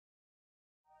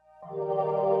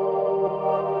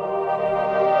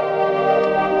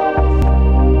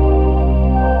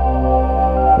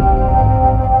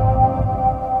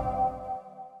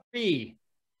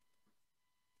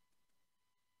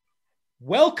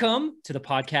Welcome to the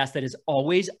podcast that is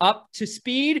always up to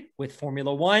speed with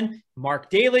Formula One. Mark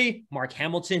Daly, Mark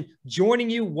Hamilton, joining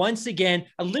you once again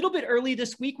a little bit early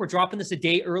this week. We're dropping this a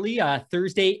day early,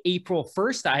 Thursday, April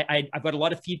 1st. I've got a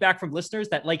lot of feedback from listeners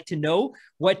that like to know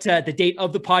what the date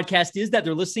of the podcast is that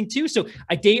they're listening to. So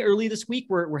a day early this week,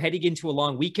 we're heading into a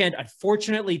long weekend.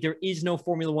 Unfortunately, there is no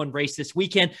Formula One race this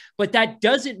weekend, but that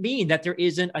doesn't mean that there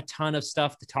isn't a ton of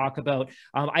stuff to talk about.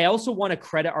 I also want to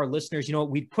credit our listeners. You know,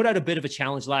 we put out a bit of a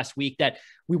challenge last week that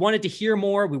we wanted to hear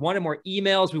more. We wanted more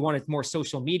emails. We wanted more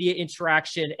social media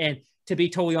interaction. And to be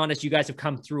totally honest, you guys have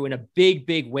come through in a big,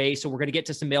 big way. So we're going to get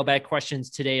to some mailbag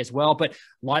questions today as well, but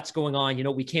lots going on. You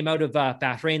know, we came out of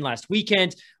Bahrain last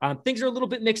weekend. Things are a little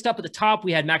bit mixed up at the top.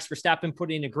 We had Max Verstappen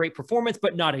put in a great performance,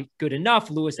 but not good enough.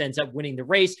 Lewis ends up winning the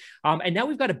race. And now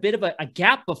we've got a bit of a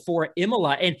gap before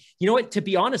Imola. And you know what, to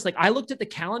be honest, like I looked at the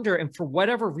calendar and for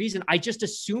whatever reason, I just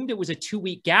assumed it was a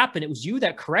 2-week gap. And it was you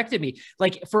that corrected me.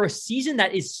 Like for a season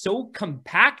that is so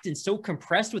compact and so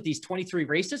compressed with these 23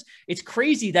 races, it's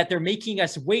crazy that they're making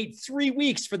us wait 3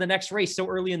 weeks for the next race so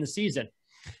early in the season.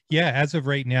 Yeah, as of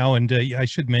right now, and I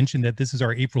should mention that this is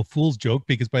our April Fool's joke,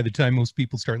 because by the time most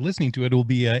people start listening to it, it'll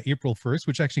be April 1st,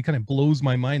 which actually kind of blows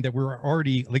my mind that we're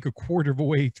already like a quarter of a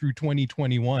way through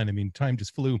 2021. I mean, time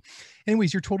just flew.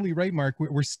 Anyways, you're totally right, Mark.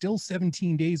 We're still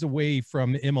 17 days away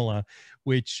from Imola,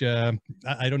 which I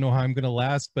don't know how I'm going to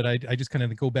last, but I just kind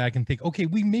of go back and think, okay,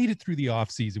 we made it through the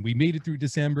off season. We made it through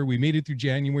December. We made it through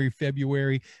January,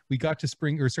 February. We got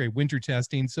to winter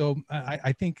testing. So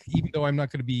I think even though I'm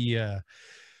not going to be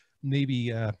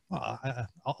maybe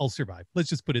I'll survive. Let's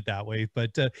just put it that way.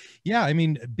 But yeah, I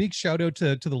mean, big shout out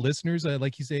to the listeners.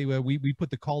 Like you say, we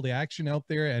put the call to action out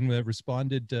there and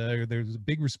responded. There's a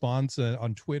big response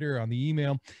on Twitter, on the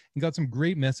email, and got some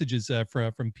great messages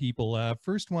from people.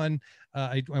 First one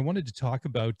I wanted to talk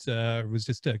about was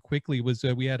just quickly was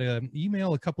we had an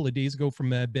email a couple of days ago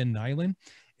from Ben Nyland.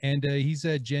 And he's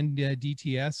a Gen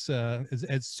DTS,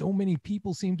 as so many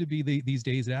people seem to be these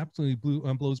days. It absolutely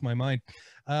blows my mind.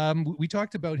 We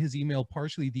talked about his email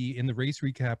partially in the race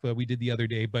recap we did the other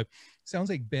day, but sounds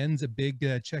like Ben's a big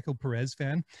Checo Perez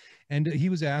fan. And he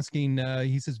was asking,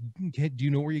 he says, do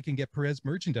you know where you can get Perez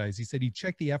merchandise? He said he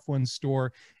checked the F1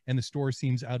 store and the store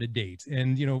seems out of date.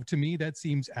 And, you know, to me, that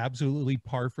seems absolutely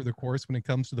par for the course when it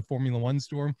comes to the Formula One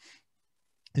store.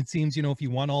 It seems, you know, if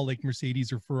you want all like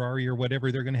Mercedes or Ferrari or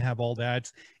whatever, they're going to have all that.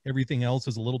 Everything else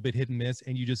is a little bit hit and miss,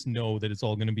 and you just know that it's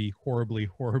all going to be horribly,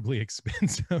 horribly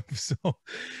expensive. So,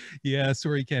 yeah,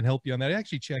 sorry, can't help you on that. I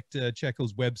actually checked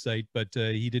Checo's website, but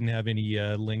he didn't have any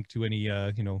link to any,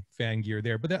 you know, fan gear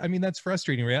there. But I mean, that's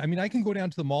frustrating, right? I mean, I can go down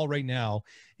to the mall right now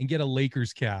and get a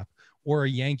Lakers cap or a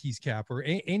Yankees cap or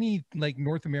any like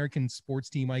North American sports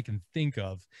team I can think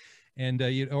of. And,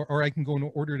 or I can go and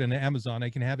order it on Amazon. I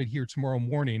can have it here tomorrow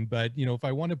morning. But, you know, if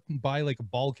I want to buy like a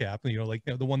ball cap, you know, like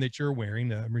the one that you're wearing,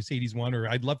 the Mercedes one, or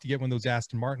I'd love to get one of those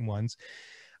Aston Martin ones.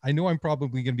 I know I'm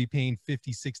probably going to be paying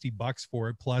 $50-$60 for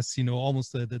it. Plus, you know,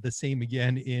 almost the same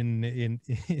again in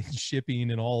shipping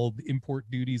and all import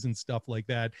duties and stuff like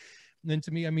that. And then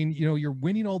to me, I mean, you know, you're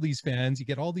winning all these fans. You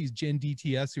get all these Gen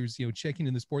DTSers, you know, checking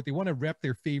in the sport. They want to rep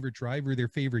their favorite driver, their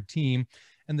favorite team.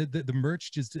 And the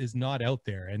merch just is not out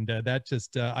there. And that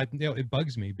just, you know, it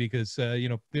bugs me because, you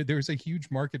know, there's a huge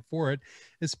market for it,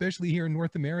 especially here in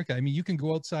North America. I mean, you can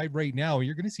go outside right now and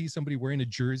you're going to see somebody wearing a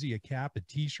jersey, a cap, a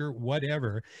t-shirt,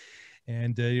 whatever.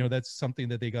 And, you know, that's something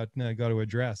that they got to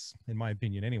address, in my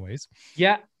opinion, anyways.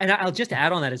 Yeah. And I'll just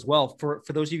add on that as well. For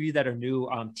those of you that are new,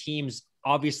 teams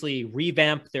obviously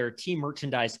revamp their team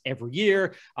merchandise every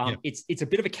year. It's a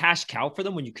bit of a cash cow for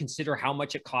them when you consider how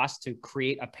much it costs to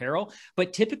create apparel.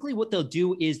 But typically what they'll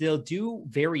do is they'll do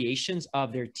variations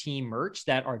of their team merch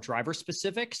that are driver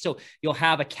specific. So you'll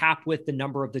have a cap with the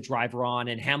number of the driver on,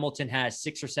 and Hamilton has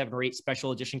 6 or 7 or 8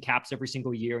 special edition caps every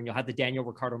single year. And you'll have the Daniel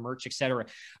Ricciardo merch, etc.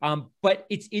 But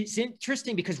it's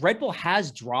interesting because Red Bull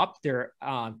has dropped their,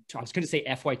 I was going to say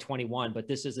FY21, but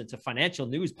this isn't a financial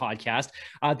news podcast.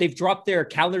 They've dropped their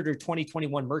calendar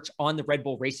 2021 merch on the Red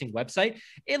Bull Racing website.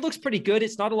 It looks pretty good.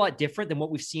 It's not a lot different than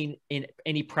what we've seen in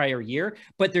any prior year,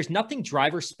 but there's nothing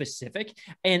driver specific.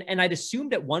 And I'd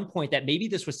assumed at one point that maybe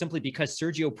this was simply because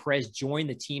Sergio Perez joined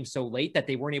the team so late that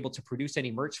they weren't able to produce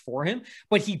any merch for him.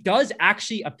 But he does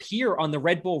actually appear on the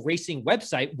Red Bull Racing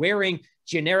website wearing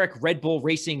generic Red Bull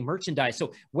Racing merchandise.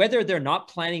 So whether they're not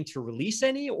planning to release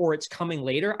any or it's coming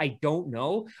later, I don't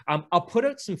know. I'll put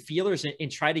out some feelers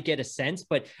and try to get a sense,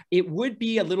 but it would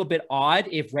be a little bit odd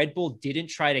if Red Bull didn't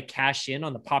try to cash in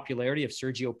on the popularity of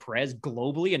Sergio Perez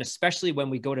globally, and especially when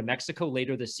we go to Mexico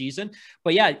later this season.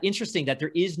 But yeah, interesting that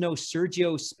there is no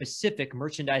Sergio specific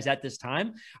merchandise at this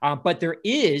time, but there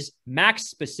is Max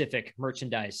specific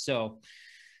merchandise. So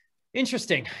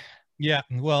interesting. Yeah,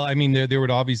 well, I mean, there would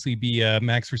obviously be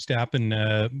Max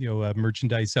Verstappen,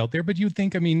 merchandise out there, but you'd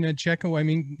think, I mean, Checo, I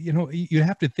mean, you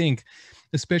have to think,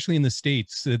 especially in the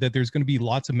States, that there's going to be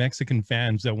lots of Mexican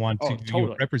fans that want to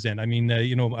totally represent. I mean,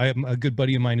 I'm a good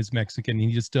buddy of mine is Mexican.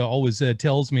 He just always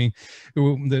tells me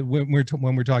that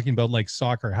when we're talking about like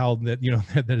soccer, how that,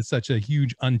 that is such a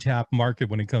huge untapped market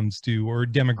when it comes to, or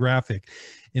demographic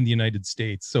in the United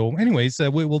States. So anyways,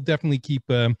 we'll definitely keep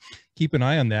an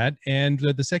eye on that. And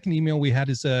the second email we had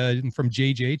is from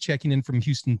JJ, checking in from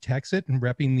Houston, Texas, and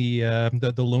repping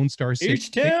the Lone Star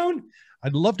H-Town.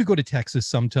 I'd love to go to Texas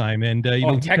sometime. And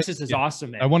Texas is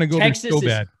awesome, man. I want to go Texas there so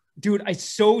bad. Dude, it's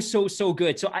so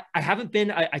good. So I haven't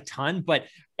been a ton, but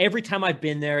every time I've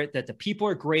been there, that the people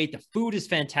are great. The food is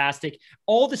fantastic.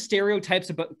 All the stereotypes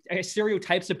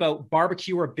about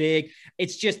barbecue are big.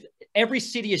 It's just every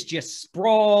city is just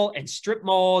sprawl and strip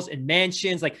malls and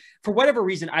mansions. Like, for whatever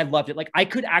reason, I loved it. Like, I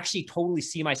could actually totally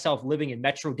see myself living in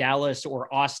Metro Dallas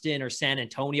or Austin or San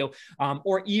Antonio,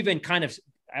 or even kind of,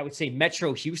 I would say,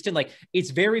 Metro Houston. Like,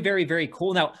 it's very, very, very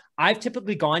cool. Now, I've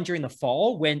typically gone during the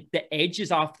fall when the edge is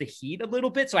off the heat a little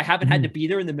bit. So I haven't had to be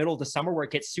there in the middle of the summer where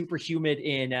it gets super humid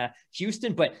in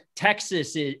Houston, but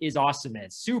Texas is awesome,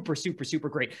 man. Super, super, super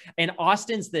great. And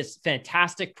Austin's this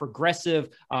fantastic, progressive,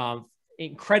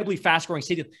 incredibly fast growing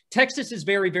city. Texas is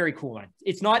very, very cool, man.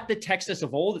 It's not the Texas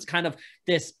of old. It's kind of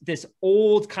this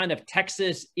old kind of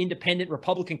Texas independent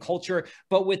Republican culture,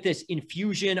 but with this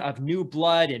infusion of new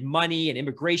blood and money and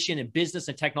immigration and business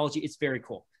and technology. It's very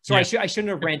cool. So yeah. I shouldn't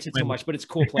have ranted so much, but it's a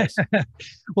cool place.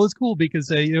 Well, it's cool because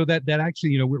that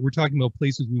actually, we're talking about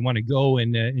places we want to go,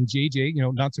 and JJ,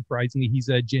 not surprisingly, he's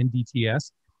a Gen DTS.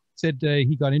 Said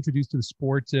he got introduced to the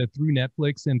sport through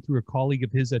Netflix and through a colleague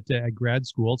of his at grad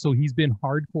school. So he's been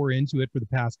hardcore into it for the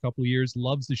past couple of years,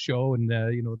 loves the show, and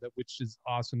which is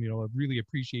awesome. I really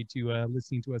appreciate you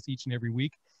listening to us each and every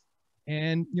week.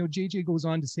 And JJ goes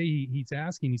on to say he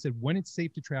said, when it's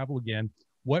safe to travel again,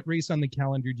 what race on the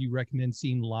calendar do you recommend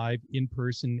seeing live in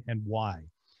person and why?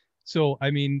 So, I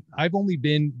mean, I've only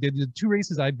been, the two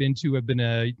races I've been to have been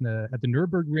at the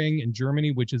Nürburgring in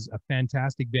Germany, which is a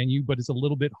fantastic venue, but it's a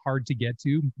little bit hard to get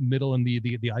to, middle in the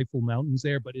Eifel Mountains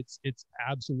there, but it's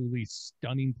absolutely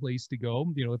stunning place to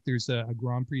go. If there's a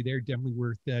Grand Prix there, definitely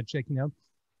worth checking out.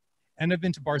 And I've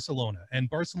been to Barcelona, and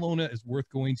Barcelona is worth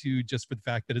going to just for the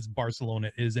fact that it's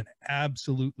Barcelona. It is an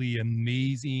absolutely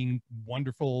amazing,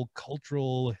 wonderful,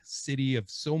 cultural city of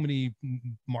so many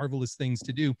marvelous things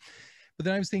to do. But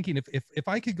then I was thinking, if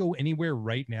I could go anywhere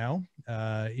right now,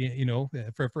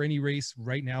 for any race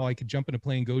right now, I could jump in a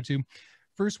plane and go to.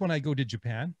 First one, I go to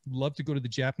Japan. Love to go to the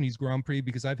Japanese Grand Prix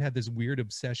because I've had this weird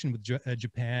obsession with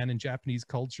Japan and Japanese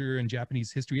culture and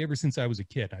Japanese history ever since I was a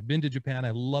kid. I've been to Japan.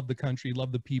 I love the country,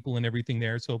 love the people and everything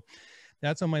there. So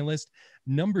that's on my list.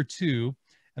 Number two,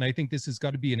 and I think this has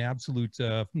got to be an absolute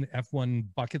F1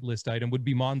 bucket list item, would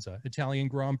be Monza, Italian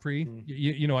Grand Prix.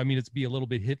 I mean, it's be a little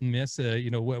bit hit and miss,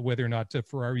 whether or not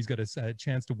Ferrari's got a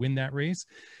chance to win that race.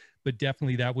 But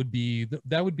definitely that would be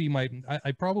my,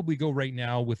 I probably go right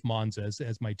now with Monza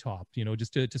as my top,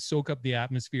 just to soak up the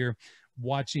atmosphere,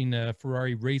 watching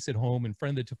Ferrari race at home in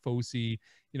front of the Tifosi,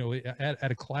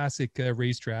 at a classic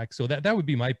racetrack. So that would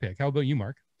be my pick. How about you,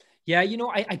 Mark? Yeah,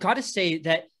 I got to say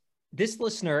that this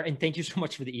listener, and thank you so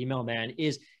much for the email, man,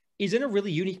 is in a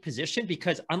really unique position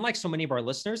because unlike so many of our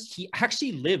listeners, he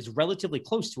actually lives relatively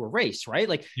close to a race, right?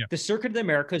 Like the Circuit of the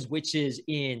Americas, which is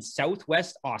in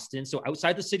Southwest Austin, so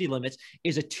outside the city limits,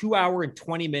 is a 2 hour and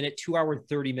 20 minute, 2 hour and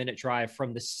 30 minute drive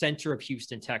from the center of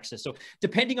Houston, Texas. So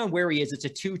depending on where he is, it's a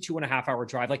 2.5 hour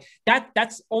drive. Like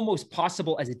that's almost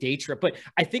possible as a day trip. But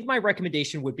I think my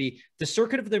recommendation would be the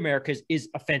Circuit of the Americas is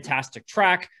a fantastic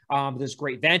track. There's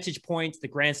great vantage points. The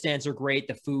grandstands are great.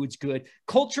 The food's good.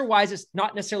 Culture-wise, it's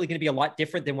not necessarily going to be a lot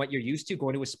different than what you're used to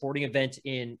going to a sporting event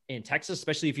in Texas,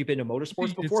 especially if you've been to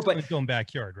motorsports before. But it's own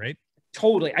backyard, right?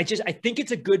 Totally. I think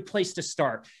it's a good place to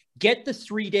start. Get the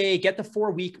 3-day, get the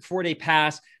 4-day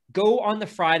pass, go on the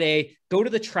Friday, go to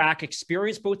the track,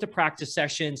 experience both the practice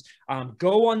sessions,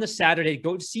 go on the Saturday,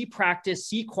 go to see practice,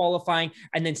 see qualifying,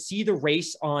 and then see the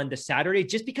race on the Saturday,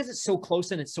 just because it's so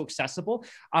close and it's so accessible.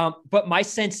 But my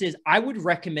sense is I would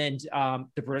recommend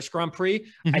the British Grand Prix.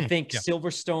 I think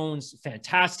Silverstone's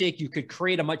fantastic. You could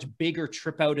create a much bigger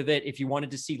trip out of it if you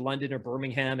wanted to see London or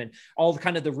Birmingham and all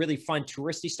kind of the really fun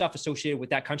touristy stuff associated with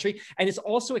that country. And it's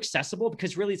also accessible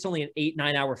because really it's only an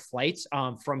 8-9 hour flight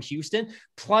from Houston.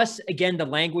 Plus, again, the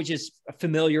language is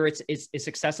familiar. It's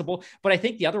accessible. But I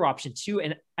think the other option too,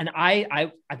 and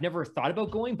I've never thought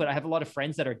about going, but I have a lot of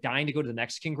friends that are dying to go to the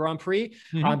Mexican Grand Prix.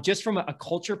 Just from a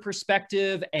culture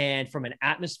perspective and from an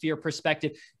atmosphere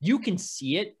perspective, you can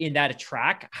see it in that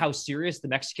track, how serious the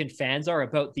Mexican fans are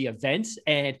about the events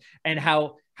and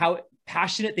how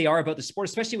passionate they are about the sport,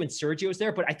 especially when Sergio's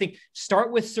there. But I think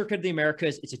start with Circuit of the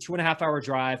Americas. It's a 2.5 hour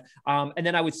drive. And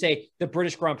then I would say the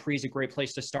British Grand Prix is a great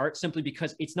place to start, simply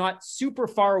because it's not super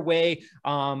far away.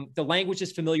 The language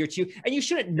is familiar to you, and you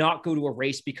shouldn't not go to a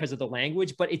race because of the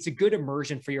language, but it's a good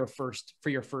immersion for your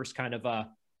first kind of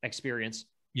experience.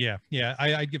 Yeah.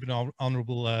 I'd give an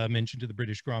honorable mention to the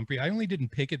British Grand Prix. I only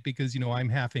didn't pick it because, I'm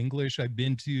half English. I've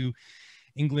been to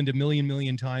England a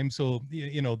million times. So,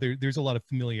 there's a lot of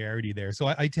familiarity there. So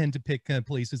I tend to pick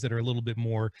places that are a little bit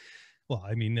more, well,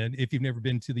 I mean, if you've never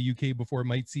been to the UK before, it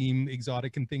might seem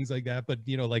exotic and things like that. But,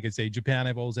 like I say, Japan,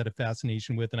 I've always had a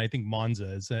fascination with. And I think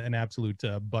Monza is an absolute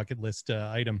bucket list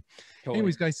item. Totally.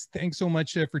 Anyways, guys, thanks so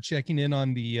much for checking in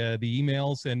on the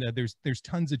emails. And there's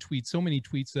tons of tweets, so many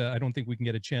tweets. I don't think we can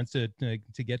get a chance to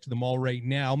get to them all right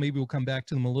now. Maybe we'll come back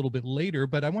to them a little bit later.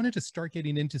 But I wanted to start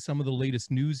getting into some of the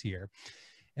latest news here.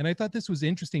 And I thought this was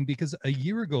interesting because a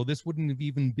year ago, this wouldn't have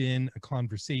even been a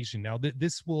conversation. Now,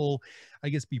 this will, I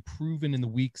guess, be proven in the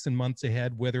weeks and months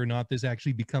ahead whether or not this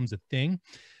actually becomes a thing.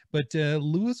 But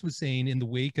Lewis was saying in the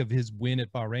wake of his win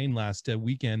at Bahrain last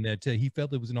weekend that he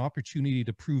felt it was an opportunity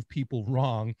to prove people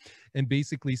wrong, and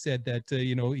basically said that,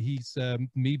 he's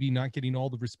maybe not getting all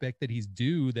the respect that he's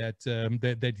due,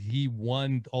 that he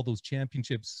won all those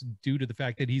championships due to the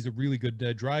fact that he's a really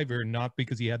good driver, not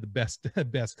because he had the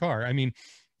best car. I mean,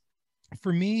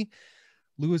 for me,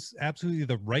 Lewis, absolutely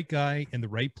the right guy in the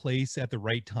right place at the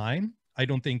right time. I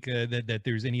don't think that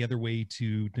there's any other way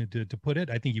to put it.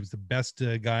 I think he was the best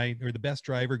guy, or the best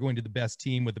driver, going to the best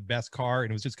team with the best car,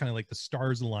 and it was just kind of like the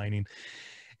stars aligning.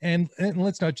 And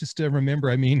let's not just remember,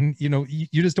 I mean,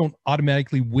 you just don't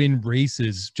automatically win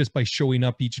races just by showing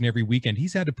up each and every weekend.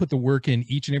 He's had to put the work in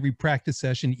each and every practice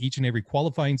session, each and every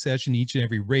qualifying session, each and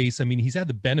every race. I mean, he's had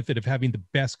the benefit of having the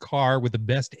best car with the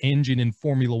best engine in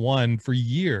Formula One for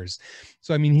years.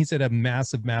 So, I mean, he's had a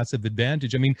massive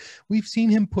advantage. I mean, we've seen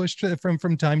him pushed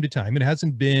from time to time. It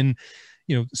hasn't been,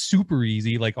 super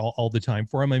easy like all the time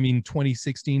for him. I mean,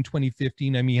 2016,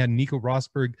 2015, I mean, he had Nico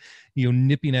Rosberg,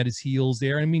 nipping at his heels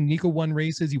there. I mean, Nico won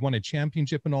races, he won a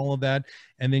championship and all of that.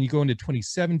 And then you go into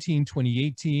 2017,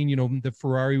 2018, the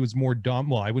Ferrari was more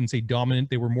well, I wouldn't say dominant.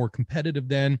 They were more competitive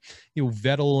then.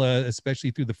 Vettel,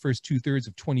 especially through the first 2/3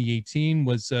 of 2018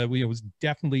 was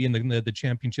definitely in the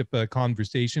championship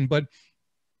conversation. But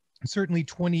certainly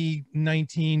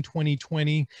 2019,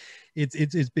 2020,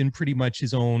 it's been pretty much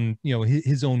his own,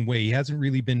 his own way. He hasn't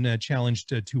really been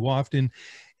challenged too often.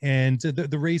 And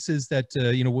the races that,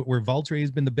 where Valtteri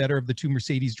has been the better of the two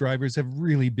Mercedes drivers have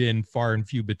really been far and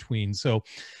few between. So,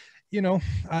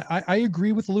 I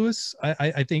agree with Lewis.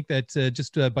 I think that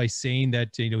just by saying that,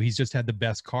 he's just had the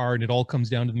best car and it all comes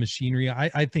down to the machinery,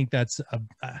 I think that's,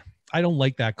 I don't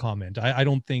like that comment. I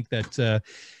don't think that,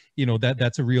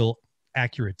 that's a real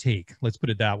accurate take. Let's put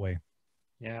it that way.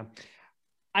 Yeah.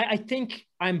 I think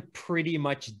I'm pretty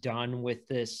much done with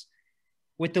this,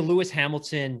 with the Lewis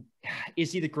Hamilton,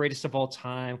 is he the greatest of all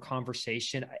time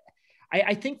conversation.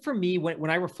 I think for me, when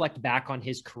I reflect back on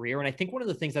his career, and I think one of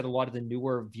the things that a lot of the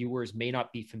newer viewers may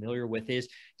not be familiar with is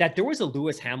that there was a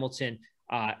Lewis Hamilton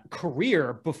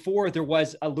career before there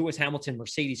was a Lewis Hamilton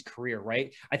Mercedes career,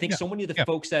 right? I think so many of the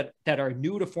folks that are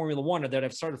new to Formula One or that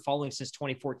have started following since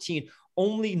 2014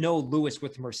 only know Lewis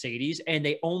with Mercedes, and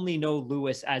they only know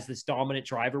Lewis as this dominant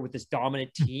driver with this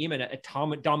dominant team and a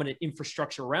dominant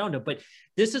infrastructure around him. But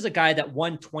this is a guy that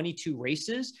won 22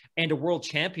 races and a world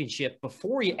championship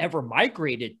before he ever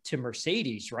migrated to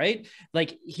Mercedes, right?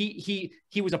 Like he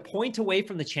was a point away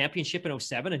from the championship in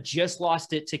 07 and just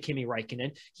lost it to Kimi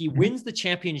Räikkönen. He wins the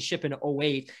championship in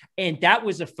 08, and that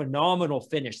was a phenomenal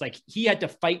finish. Like he had to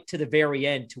fight to the very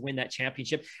end to win that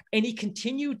championship, and he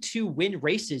continued to win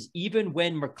races even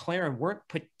when McLaren weren't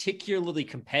particularly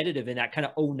competitive in that kind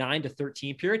of 09 to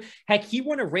 13 period. Heck, he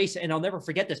won a race, and I'll never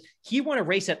forget this. He won a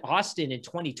race at Austin in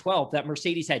in 2012 that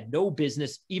Mercedes had no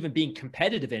business even being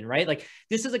competitive in, right? Like,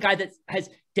 this is a guy that has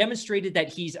demonstrated that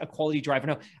he's a quality driver.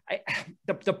 Now,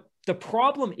 the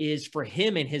problem is for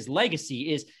him and his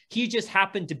legacy is he just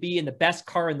happened to be in the best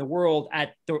car in the world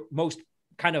at the most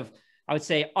kind of, I would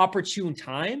say, opportune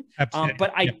time.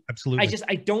 But absolutely.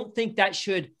 I don't think that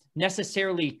should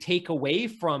necessarily take away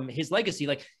from his legacy.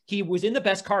 Like, he was in the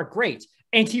best car, great.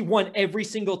 And he won every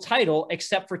single title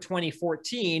except for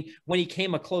 2014 when he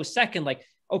came a close second. Like,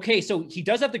 okay, so he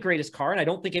does have the greatest car, and I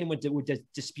don't think anyone would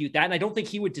dispute that. And I don't think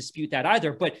he would dispute that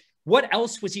either. But what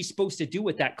else was he supposed to do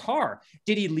with that car?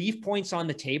 Did he leave points on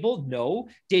the table? No.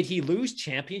 Did he lose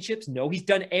championships? No. He's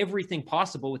done everything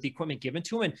possible with the equipment given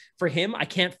to him. And for him, I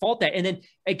can't fault that. And then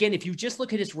again, if you just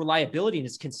look at his reliability and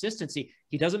his consistency,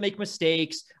 he doesn't make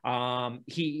mistakes.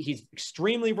 He's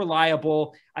extremely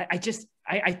reliable.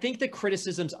 I think the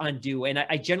criticism's undue, and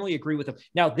I generally agree with him.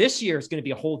 Now, this year is going to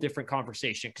be a whole different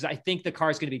conversation because I think the car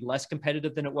is going to be less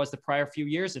competitive than it was the prior few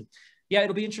years. And yeah,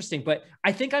 it'll be interesting. But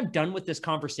I think I'm done with this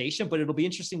conversation, but it'll be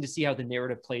interesting to see how the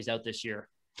narrative plays out this year.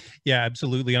 Yeah,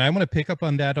 absolutely. And I want to pick up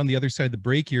on that on the other side of the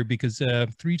break here, because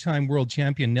three-time world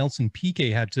champion Nelson Piquet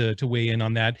had to weigh in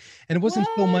on that. And it wasn't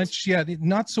so much,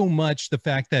 not so much the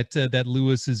fact that that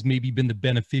Lewis has maybe been the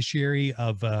beneficiary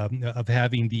of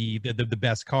having the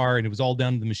best car, and it was all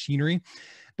down to the machinery.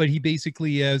 But he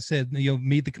basically said,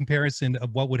 made the comparison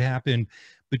of what would happen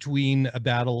between a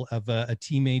battle of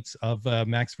teammates of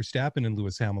Max Verstappen and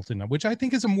Lewis Hamilton, which I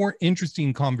think is a more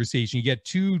interesting conversation. You get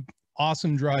two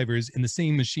awesome drivers in the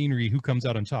same machinery, who comes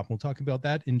out on top. We'll talk about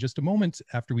that in just a moment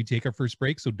after we take our first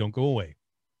break, so don't go away.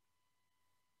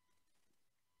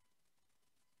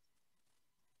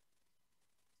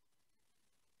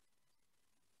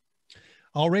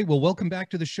 All right, well, welcome back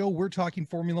to the show. We're talking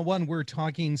Formula One. We're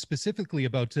talking specifically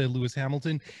about Lewis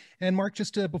Hamilton. And Mark,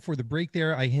 just before the break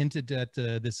there, I hinted at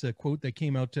this quote that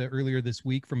came out earlier this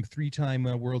week from three-time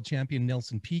world champion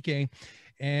Nelson Piquet.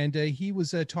 And he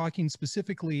was talking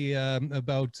specifically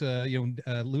about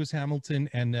Lewis Hamilton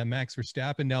and Max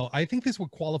Verstappen. Now, I think this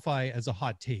would qualify as a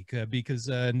hot take because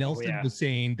Nelson was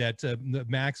saying that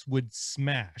Max would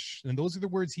smash, and those are the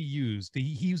words he used. He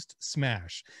used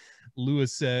smash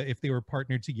Lewis if they were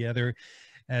partnered together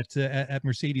at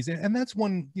Mercedes. And that's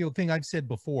one thing I've said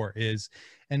before is,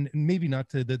 and maybe not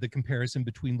to the comparison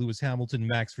between Lewis Hamilton and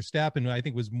Max Verstappen, I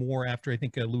think was more after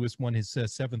Lewis won his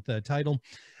seventh title,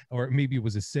 or maybe it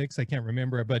was a sixth, I can't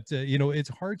remember. But it's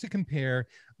hard to compare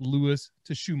Lewis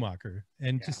to Schumacher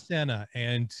and to Senna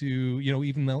and to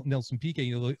even Nelson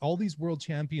Piquet. All these world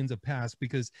champions have passed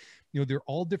because they're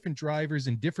all different drivers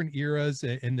in different eras,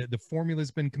 and the formula's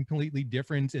been completely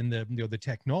different, and the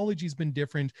technology's been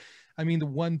different. I mean, the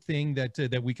one thing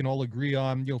that we can all agree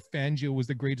on, Fangio was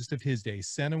the greatest of his day,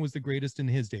 Senna was the greatest in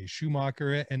his day,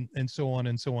 Schumacher, and so on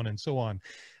and so on and so on.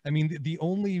 I mean, the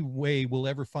only way we'll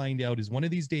ever find out is one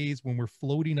of these days when we're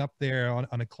floating up there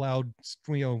on a cloud,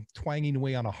 twanging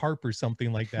away on a harp or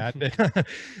something like that.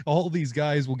 All these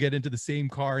guys will get into the same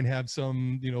car and have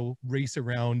some, race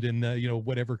around, and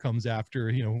whatever comes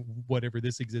after, whatever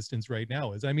this existence right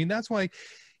now is. I mean, that's why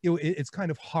it's kind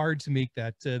of hard to make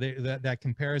that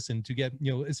comparison to get,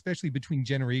 especially between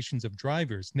generations of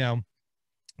drivers. Now,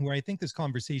 where I think this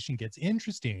conversation gets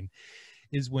interesting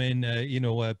is when,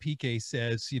 Piquet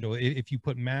says, if you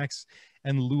put Max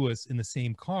and Lewis in the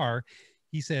same car,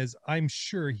 he says, I'm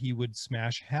sure he would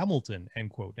smash Hamilton,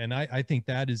 end quote. And I think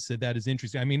that is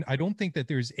interesting. I mean, I don't think that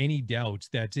there's any doubt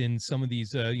that in some of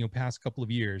these, past couple of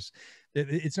years,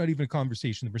 it's not even a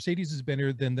conversation. The Mercedes is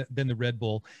better than the Red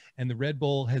Bull, and the Red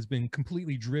Bull has been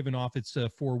completely driven off its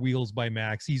four wheels by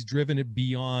Max. He's driven it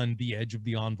beyond the edge of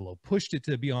the envelope, pushed it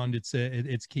to beyond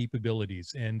its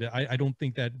capabilities. And I don't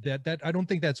think that I don't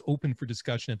think that's open for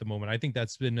discussion at the moment. I think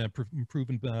that's been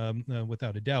proven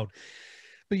without a doubt.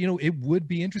 But, it would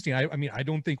be interesting. I mean, I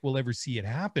don't think we'll ever see it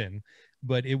happen,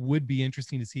 but it would be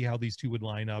interesting to see how these two would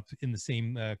line up in the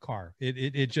same car.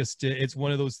 It's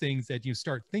one of those things that you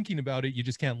start thinking about it, you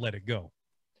just can't let it go.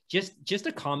 Just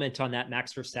a comment on that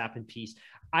Max Verstappen piece.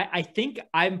 I think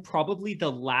I'm probably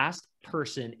the last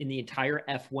person in the entire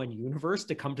F1 universe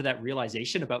to come to that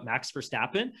realization about Max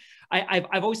Verstappen.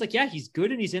 I've always yeah, he's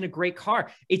good and he's in a great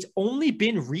car. It's only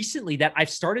been recently that I've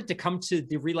started to come to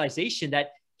the realization that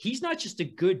he's not just a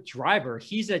good driver.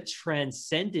 He's a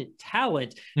transcendent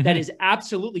talent that is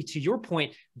absolutely, to your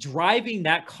point, driving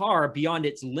that car beyond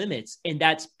its limits. And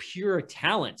that's pure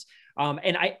talent.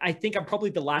 And I think I'm probably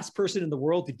the last person in the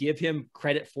world to give him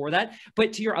credit for that.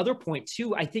 But to your other point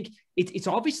too, I think it's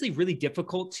obviously really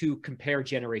difficult to compare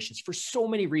generations for so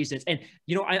many reasons. And,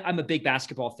 I'm a big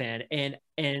basketball fan, and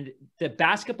the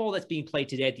basketball that's being played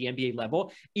today at the NBA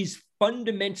level is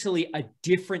fundamentally a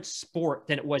different sport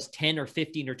than it was 10 or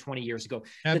 15 or 20 years ago.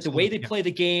 Absolutely. That the way they play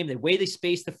the game, the way they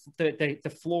space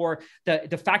the floor,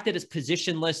 the fact that it's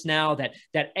positionless now,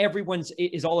 that everyone's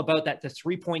is all about the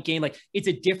 3-point game. Like, it's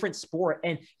a different sport.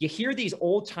 And you hear these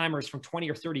old timers from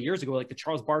 20 or 30 years ago, like the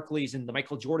Charles Barkleys and the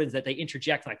Michael Jordans, that they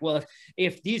interject like, well,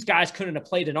 if these guys couldn't have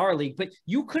played in our league, but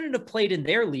you couldn't have played in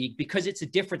their league because it's a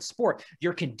different sport.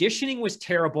 Your conditioning was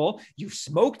terrible. You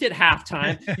smoked at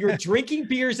halftime. You're drinking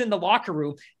beers in the locker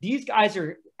room. These guys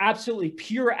are absolutely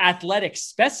pure athletic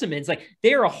specimens. Like,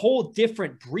 they're a whole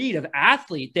different breed of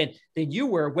athlete than you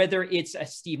were, whether it's a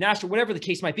Steve Nash or whatever the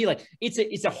case might be. Like,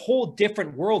 it's a whole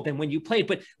different world than when you played.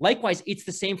 But likewise, it's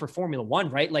the same for Formula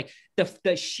One, right? Like,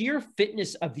 the sheer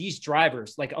fitness of these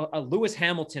drivers, like a Lewis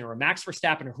Hamilton or a Max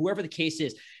Verstappen or whoever the case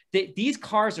is, these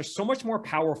cars are so much more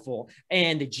powerful,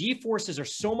 and the G-forces are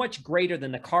so much greater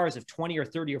than the cars of 20 or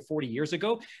 30 or 40 years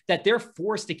ago, that they're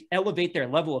forced to elevate their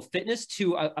level of fitness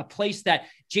to a place that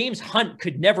James Hunt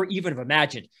could never even have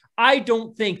imagined. I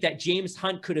don't think that James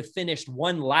Hunt could have finished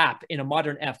one lap in a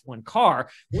modern F1 car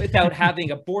without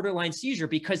having a borderline seizure,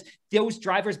 because those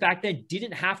drivers back then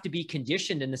didn't have to be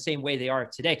conditioned in the same way they are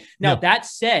today. Now, that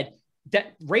said,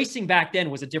 that racing back then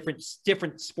was a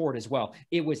different sport as well.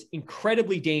 It was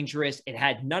incredibly dangerous. It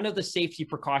had none of the safety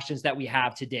precautions that we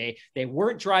have today. They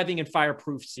weren't driving in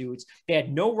fireproof suits. They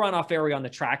had no runoff area on the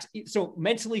tracks. So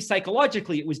mentally,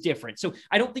 psychologically, it was different. So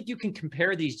I don't think you can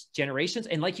compare these generations.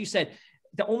 And like you said,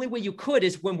 the only way you could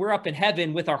is when we're up in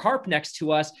heaven with our harp next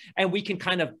to us, and we can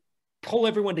kind of pull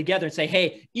everyone together and say,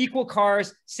 hey, equal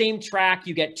cars, same track,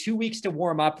 you get 2 weeks to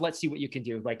warm up. Let's see what you can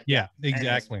do. Like, yeah,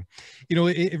 exactly. You know,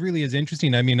 it really is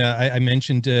interesting. I mean, I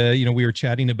mentioned, you know, we were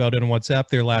chatting about it on WhatsApp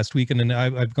there last week, and then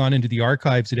I've gone into the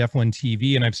archives at F1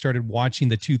 TV, and I've started watching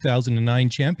the 2009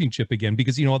 championship again,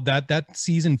 because, you know, that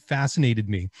season fascinated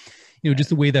me. You know, just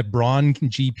the way that Braun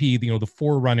GP, you know, the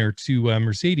forerunner to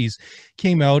Mercedes,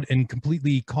 came out and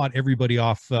completely caught everybody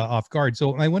off guard.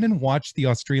 So I went and watched the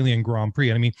Australian Grand Prix.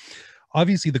 And I mean,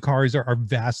 obviously the cars are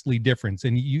vastly different,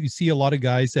 and you see a lot of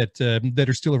guys that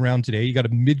are still around today. You got a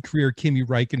mid-career Kimi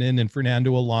Räikkönen and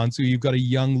Fernando Alonso. You've got a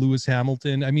young Lewis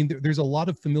Hamilton. I mean, there's a lot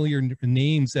of familiar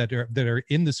names that are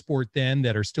in the sport then,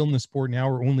 that are still in the sport now,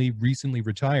 or only recently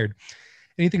retired.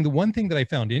 The one thing that I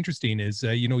found interesting is,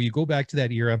 you know, you go back to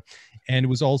that era, and it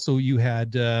was also, you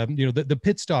had, you know, the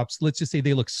pit stops, let's just say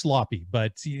they look sloppy,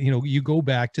 but, you know, you go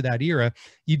back to that era,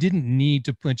 you didn't need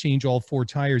to change all 4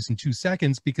 tires in 2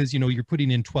 seconds, because, you know, you're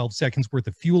putting in 12 seconds worth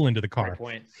of fuel into the car. Great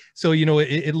point. So, you know,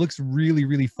 it looks really,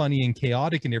 really funny and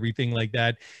chaotic and everything like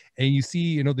that. And you see,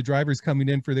 you know, the drivers coming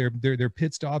in for their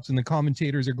pit stops, and the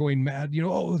commentators are going mad, you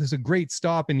know, oh, there's a great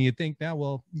stop. And you think, now,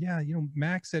 well, yeah, you know,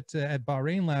 Max at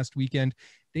Bahrain last weekend,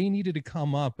 they needed to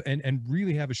come up and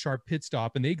really have a sharp pit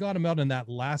stop, and they got him out in that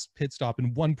last pit stop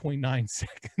in 1.9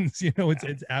 seconds. You know,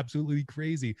 it's absolutely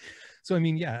crazy. So, I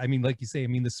mean, yeah, I mean, like you say, I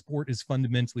mean, the sport is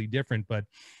fundamentally different, but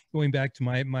going back to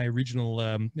my original,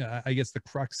 I guess the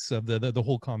crux of the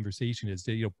whole conversation is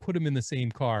to, you know, put them in the same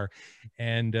car,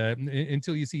 and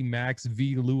until you see Max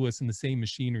v. Lewis in the same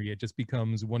machinery, it just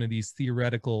becomes one of these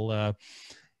theoretical,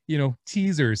 you know,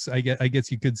 teasers, I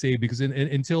guess you could say, because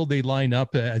until they line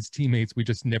up as teammates, we're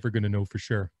just never going to know for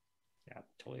sure. Yeah,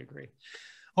 totally agree.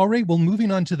 All right, well,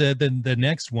 moving on to the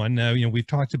next one. You know, we've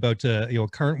talked about you know, a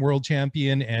current world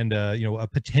champion, and you know, a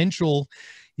potential,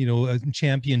 you know, a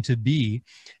champion to be,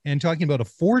 and talking about a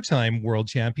 4-time world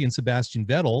champion, Sebastian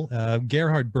Vettel.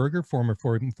 Gerhard Berger, former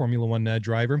Formula One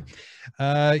driver,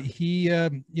 he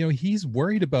you know, he's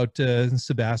worried about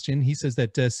Sebastian. He says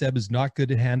that Seb is not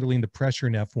good at handling the pressure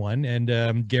in F1,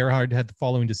 and Gerhard had the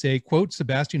following to say, quote,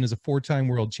 Sebastian is a 4-time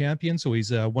world champion, so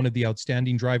he's one of the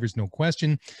outstanding drivers, no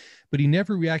question, but he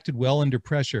never reacted well under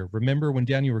pressure. Remember when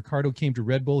Daniel Ricciardo came to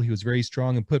Red Bull, he was very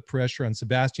strong and put pressure on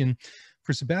Sebastian.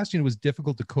 For Sebastian, it was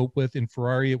difficult to cope with. In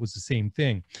Ferrari, it was the same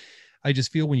thing. I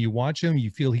just feel when you watch him, you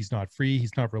feel he's not free.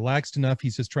 He's not relaxed enough.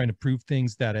 He's just trying to prove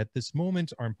things that at this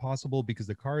moment aren't possible because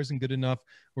the car isn't good enough,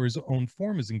 or his own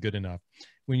form isn't good enough.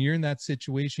 When you're in that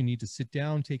situation, you need to sit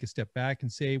down, take a step back,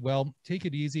 and say, well, take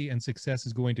it easy, and success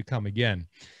is going to come again.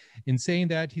 In saying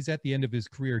that, he's at the end of his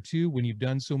career too. When you've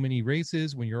done so many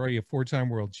races, when you're already a 4-time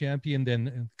world champion,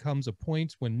 then comes a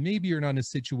point when maybe you're not in a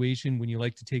situation when you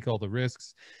like to take all the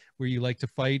risks, where you like to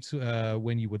fight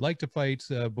when you would like to fight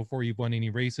before you've won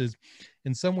any races.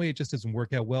 In some way, it just doesn't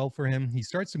work out well for him. He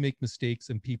starts to make mistakes,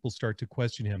 and people start to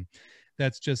question him.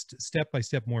 That's just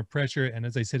step-by-step more pressure. And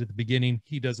as I said at the beginning,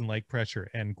 he doesn't like pressure,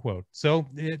 end quote. So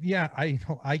yeah,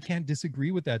 I can't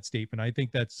disagree with that statement. I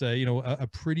think that's, a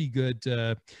pretty good,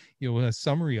 a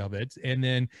summary of it. And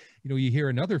then, you hear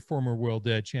another former world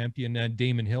champion,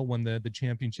 Damon Hill, won the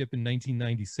championship in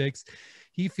 1996.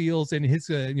 He feels, and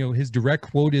his direct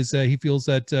quote is, he feels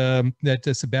that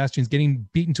Sebastian's getting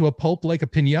beaten to a pulp like a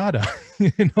piñata.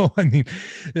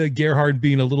 Gerhard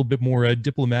being a little bit more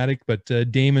diplomatic, but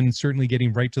Damon certainly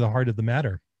getting right to the heart of the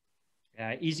matter.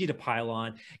 Easy to pile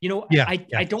on.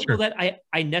 I don't know that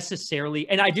I necessarily,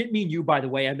 and I didn't mean you, by the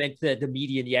way. I meant the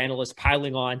media and the analysts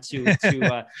piling on to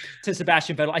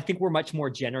Sebastian Vettel. I think we're much more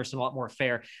generous and a lot more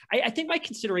fair. I think my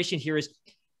consideration here is,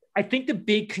 I think the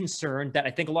big concern that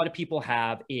I think a lot of people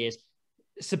have is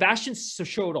Sebastian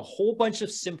showed a whole bunch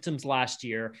of symptoms last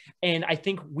year, and I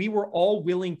think we were all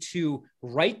willing to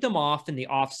write them off in the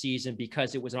offseason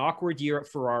because it was an awkward year at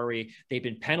Ferrari. They've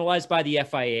been penalized by the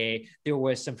FIA. There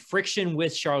was some friction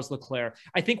with Charles Leclerc.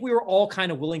 I think we were all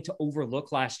kind of willing to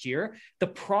overlook last year. The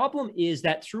problem is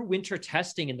that through winter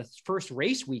testing in the first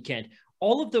race weekend,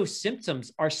 all of those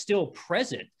symptoms are still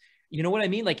present. You know what I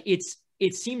mean? Like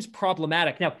it seems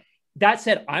problematic. Now, that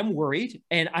said, I'm worried,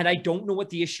 and I don't know what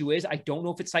the issue is. I don't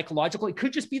know if it's psychological. It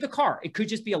could just be the car. It could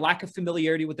just be a lack of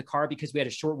familiarity with the car because we had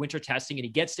a short winter testing, and he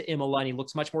gets to Imola and he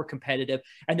looks much more competitive.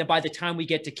 And then by the time we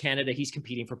get to Canada, he's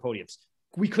competing for podiums.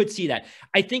 We could see that.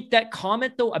 I think that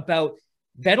comment, though, about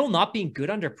Vettel not being good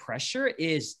under pressure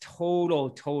is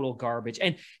total garbage.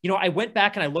 And, I went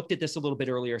back and I looked at this a little bit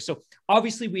earlier. So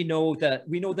obviously we know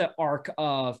the arc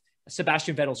of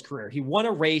Sebastian Vettel's career. He won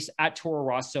a race at Toro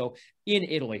Rosso in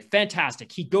Italy.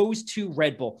 Fantastic. He goes to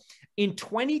Red Bull. In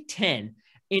 2010,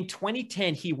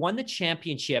 he won the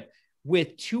championship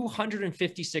with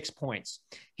 256 points.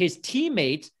 His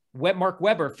teammate, Mark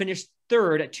Webber, finished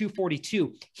third at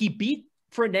 242. He beat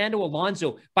Fernando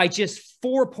Alonso by just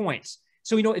 4 points.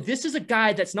 So, this is a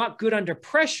guy that's not good under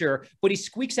pressure, but he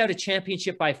squeaks out a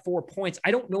championship by 4 points.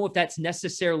 I don't know if that's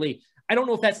necessarily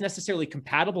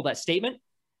compatible, that statement.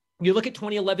 You look at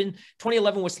 2011,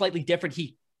 2011 was slightly different.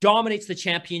 He dominates the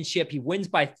championship. He wins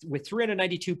with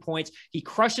 392 points. He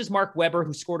crushes Mark Webber,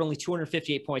 who scored only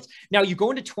 258 points. Now you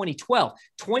go into 2012.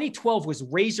 2012 was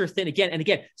razor thin again. And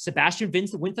again, Sebastian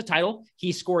wins the title.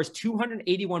 He scores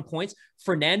 281 points.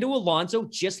 Fernando Alonso,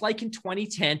 just like in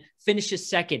 2010, finishes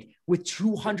second with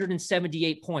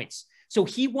 278 points. So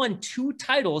he won 2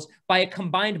 titles by a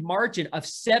combined margin of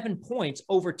 7 points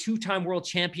over two-time world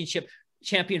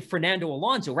champion Fernando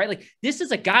Alonso, right? Like, this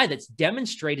is a guy that's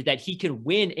demonstrated that he can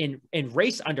win and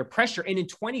race under pressure. And in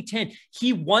 2010,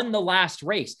 he won the last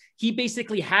race. He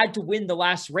basically had to win the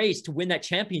last race to win that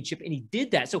championship, and he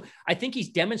did that. So I think he's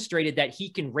demonstrated that he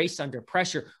can race under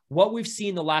pressure. What we've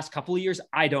seen the last couple of years,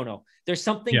 I don't know. There's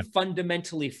something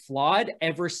fundamentally flawed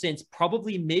ever since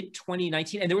probably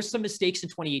mid-2019. And there was some mistakes in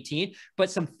 2018,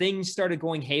 but some things started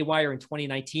going haywire in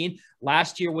 2019.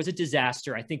 Last year was a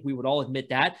disaster. I think we would all admit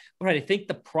that. But I think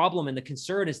the problem and the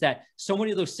concern is that so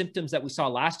many of those symptoms that we saw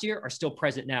last year are still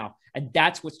present now. And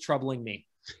that's what's troubling me.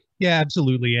 Yeah,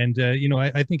 absolutely. And,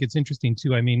 I think it's interesting,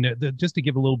 too. I mean, just to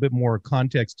give a little bit more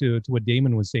context to what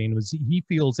Damon was saying, was he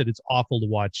feels that it's awful to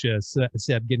watch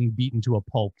Seb getting beaten to a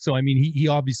pulp. So, I mean, he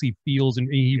obviously feels and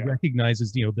he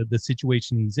recognizes, the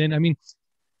situation he's in. I mean,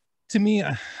 to me,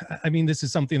 this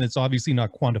is something that's obviously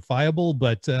not quantifiable,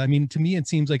 but to me, it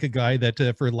seems like a guy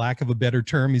that, for lack of a better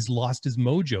term, he's lost his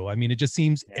mojo. I mean, it just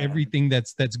seems everything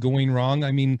that's going wrong.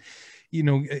 I mean,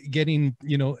 getting,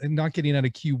 not getting out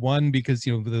of Q1 because,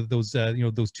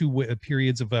 those 2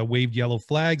 periods of waved yellow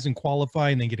flags in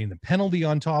qualifying, and then getting the penalty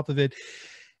on top of it.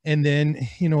 And then,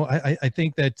 I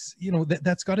think that,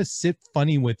 that's got to sit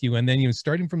funny with you. And then,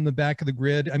 starting from the back of the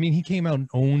grid, I mean, he came out and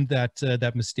owned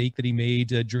that mistake that he made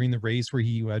during the race where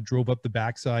he drove up the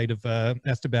backside of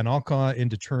Esteban Ocon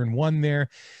into turn 1 there.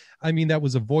 I mean, that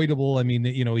was avoidable. I mean,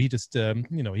 he just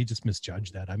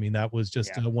misjudged that. I mean, that was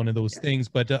just one of those things.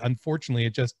 But unfortunately,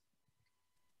 it just,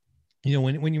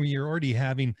 when you're already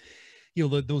having,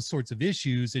 those sorts of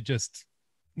issues, it just,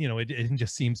 it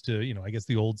just seems to, I guess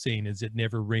the old saying is it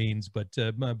never rains, but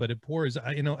it pours.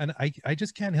 And I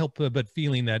just can't help but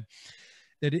feeling that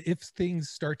if things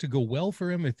start to go well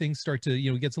for him, if things start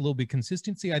to, gets a little bit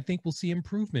consistency, I think we'll see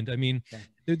improvement. I mean,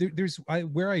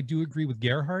 where I do agree with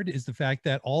Gerhard is the fact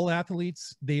that all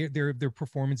athletes, their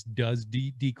performance does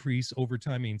decrease over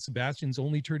time. I mean, Sebastian's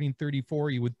only turning 34.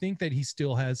 You would think that he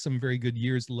still has some very good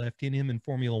years left in him in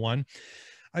Formula One.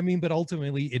 I mean, but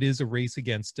ultimately it is a race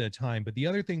against time. But the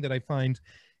other thing that I find,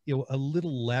 a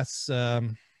little less,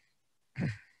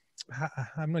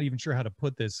 I'm not even sure how to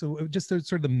put this. So just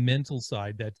sort of the mental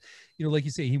side that, like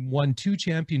you say, he won 2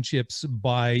 championships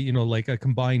by, like a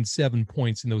combined 7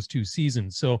 points in those 2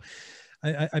 seasons. So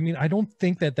I mean, I don't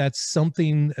think that that's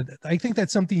something. I think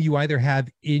that's something you either have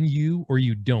in you or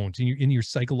you don't, in your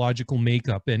psychological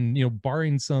makeup. And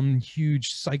barring some huge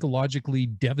psychologically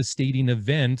devastating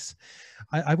event,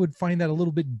 I would find that a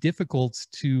little bit difficult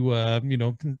to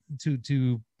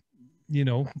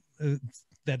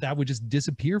that would just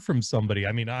disappear from somebody.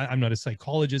 I mean, I'm not a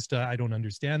psychologist. I don't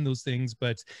understand those things,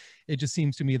 but it just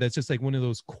seems to me that's just like one of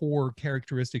those core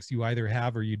characteristics you either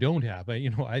have or you don't have.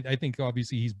 I think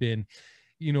obviously he's been,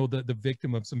 the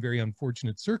victim of some very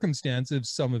unfortunate circumstances.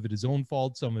 Some of it his own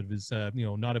fault, some of his,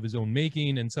 not of his own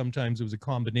making, and sometimes it was a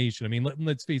combination. I mean,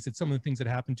 let's face it, some of the things that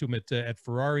happened to him at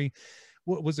Ferrari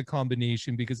was a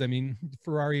combination, because I mean,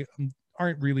 Ferrari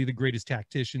aren't really the greatest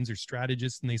tacticians or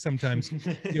strategists, and they sometimes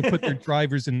put their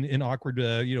drivers in awkward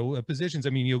positions.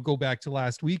 I mean, you'll go back to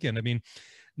last weekend. I mean,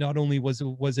 not only was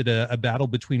it a battle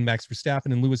between Max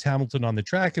Verstappen and Lewis Hamilton on the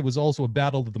track, it was also a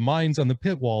battle of the minds on the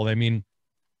pit wall. I mean,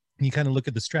 you kind of look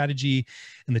at the strategy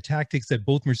and the tactics that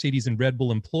both Mercedes and Red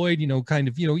Bull employed,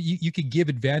 you could give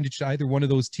advantage to either one of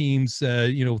those teams,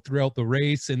 throughout the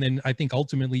race. And then I think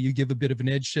ultimately you give a bit of an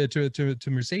edge to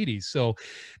Mercedes. So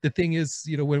the thing is,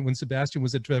 when Sebastian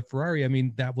was at Ferrari, I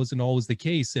mean, that wasn't always the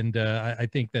case. And I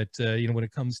think that, when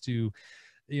it comes to,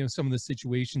 some of the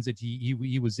situations that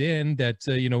he was in, that,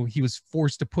 he was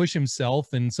forced to push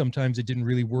himself, and sometimes it didn't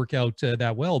really work out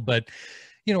that well. But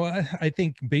I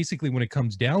think basically when it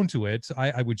comes down to it,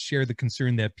 I would share the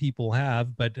concern that people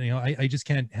have, but I just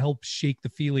can't help shake the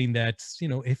feeling that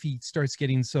if he starts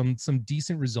getting some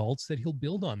decent results, that he'll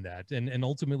build on that, and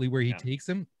ultimately where he takes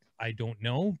them, I don't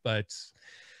know, but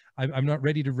I'm not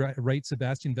ready to write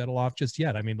Sebastian Vettel off just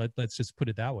yet. I mean, let's just put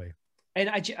it that way. And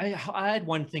I had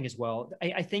one thing as well.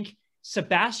 I think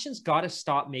Sebastian's got to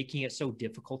stop making it so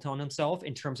difficult on himself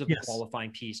in terms of the qualifying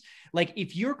piece. Like,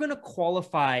 if you're going to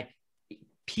qualify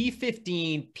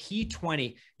P15,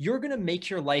 P20, you're going to make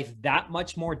your life that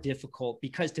much more difficult,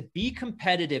 because to be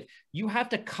competitive, you have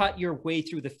to cut your way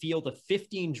through the field of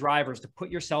 15 drivers to put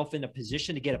yourself in a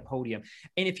position to get a podium.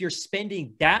 And if you're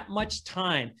spending that much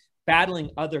time battling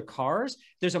other cars,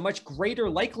 there's a much greater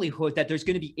likelihood that there's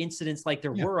going to be incidents like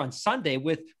there were on Sunday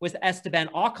with Esteban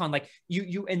Ocon. Like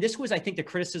and this was, I think, the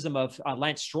criticism of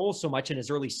Lance Stroll so much in his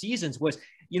early seasons was,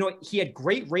 he had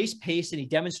great race pace and he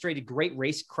demonstrated great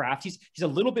race craft. He's a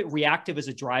little bit reactive as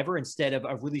a driver instead of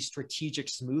a really strategic,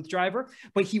 smooth driver,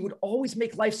 but he would always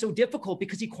make life so difficult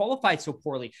because he qualified so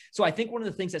poorly. So I think one of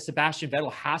the things that Sebastian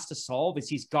Vettel has to solve is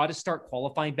he's got to start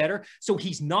qualifying better, so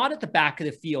he's not at the back of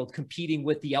the field competing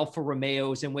with the Alfa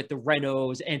Romeos and with the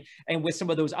Renaults and with some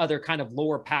of those other kind of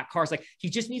lower pack cars. Like, he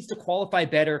just needs to qualify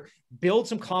better, build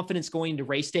some confidence going into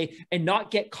race day, and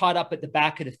not get caught up at the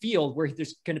back of the field where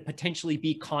there's going to potentially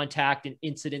be contact and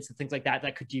incidents and things like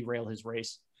that could derail his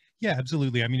race. Yeah,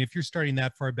 absolutely. I mean, if you're starting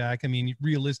that far back, I mean,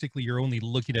 realistically, you're only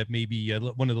looking at maybe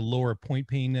one of the lower point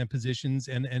paying positions,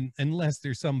 and unless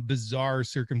there's some bizarre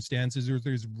circumstances, or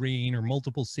there's rain or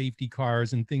multiple safety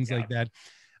cars and things like that,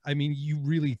 I mean, you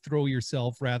really throw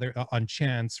yourself rather on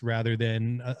chance rather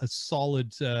than a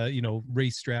solid,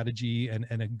 race strategy and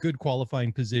a good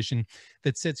qualifying position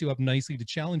that sets you up nicely to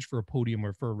challenge for a podium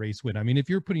or for a race win. I mean, if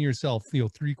you're putting yourself,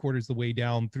 3/4 the way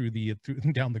down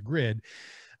down the grid,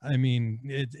 I mean,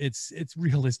 it's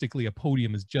realistically a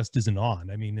podium is just isn't on.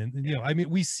 I mean,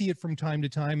 we see it from time to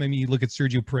time. I mean, you look at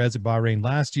Sergio Perez at Bahrain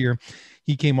last year,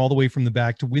 he came all the way from the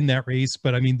back to win that race.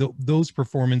 But I mean, those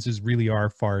performances really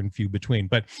are far and few between.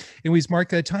 But anyways, Mark,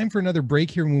 time for another break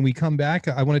here. When we come back,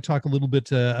 I want to talk a little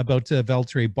bit about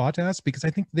Valtteri Bottas, because I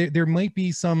think there might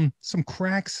be some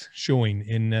cracks showing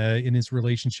in his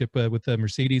relationship with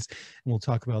Mercedes. And we'll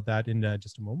talk about that in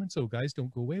just a moment. So guys,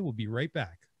 don't go away. We'll be right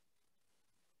back.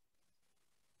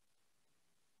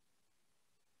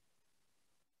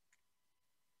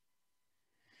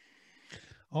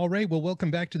 All right. Well,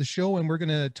 welcome back to the show, and we're going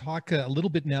to talk a little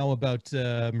bit now about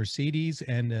Mercedes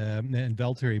and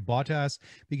Valtteri Bottas,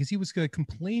 because he was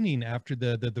complaining after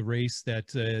the race that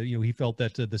he felt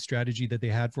that the strategy that they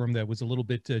had for him that was a little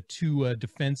bit too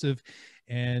defensive.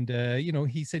 And,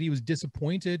 he said he was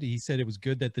disappointed. He said it was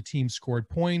good that the team scored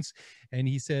points. And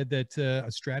he said that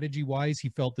strategy wise, he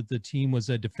felt that the team was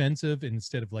defensive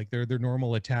instead of like their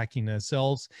normal attacking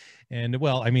selves. And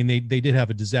well, I mean, they did have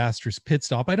a disastrous pit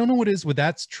stop. I don't know what it is with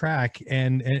that track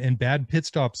and bad pit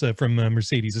stops from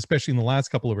Mercedes, especially in the last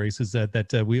couple of races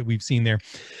that we've seen there.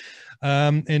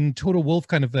 And Toto Wolff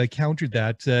kind of countered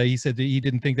that. He said that he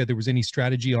didn't think that there was any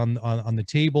strategy on the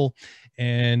table,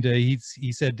 and he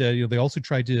said they also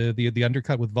tried to the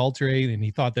undercut with Valtteri, and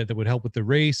he thought that would help with the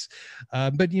race.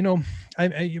 But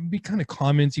be kind of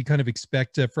comments you kind of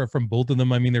expect from both of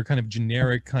them. I mean, they're kind of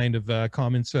generic kind of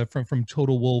comments from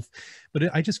Toto Wolff,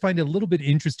 but I just find it a little bit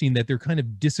interesting that they're kind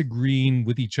of disagreeing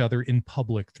with each other in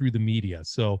public through the media.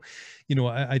 So,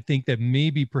 I think that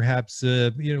maybe perhaps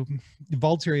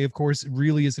Valtteri, of course,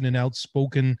 really isn't an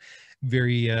outspoken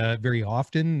very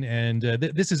often, and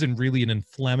this isn't really an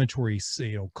inflammatory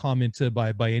comment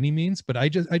by any means, but I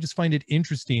just find it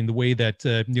interesting the way that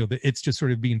it's just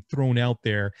sort of being thrown out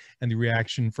there, and the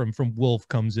reaction from Wolf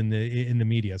comes in the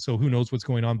media. So who knows what's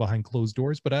going on behind closed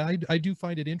doors, but I do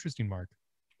find it interesting, Mark.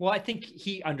 Well, I think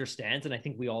he understands, and I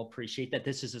think we all appreciate that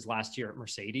this is his last year at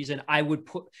Mercedes. And and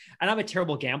I'm a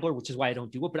terrible gambler, which is why I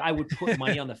don't do it, but I would put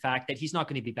money on the fact that he's not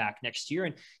going to be back next year.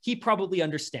 And he probably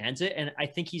understands it. And I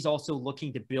think he's also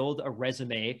looking to build a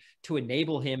resume to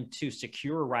enable him to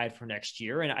secure a ride for next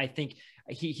year. And I think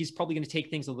he's probably going to take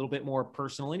things a little bit more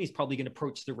personally, and he's probably going to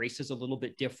approach the races a little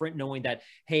bit different, knowing that,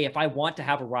 hey, if I want to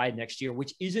have a ride next year,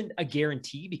 which isn't a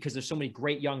guarantee because there's so many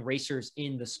great young racers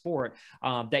in the sport,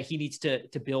 that he needs to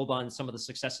build on some of the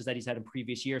successes that he's had in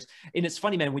previous years. And it's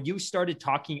funny, man, when you started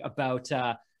talking about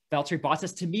Valtteri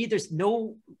Bottas, to me, there's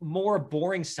no more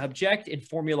boring subject in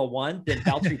Formula One than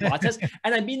Valtteri Bottas.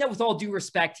 And I mean that with all due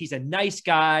respect. He's a nice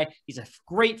guy. He's a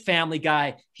great family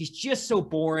guy. He's just so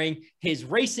boring. His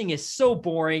racing is so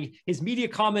boring. His media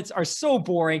comments are so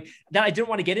boring that I didn't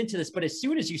want to get into this. But as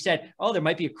soon as you said, oh, there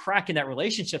might be a crack in that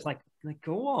relationship, like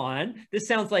go on. This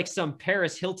sounds like some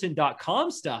ParisHilton.com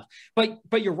stuff.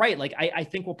 But you're right. Like, I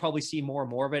think we'll probably see more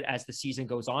and more of it as the season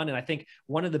goes on. And I think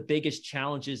one of the biggest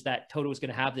challenges that Toto is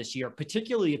going to have this year,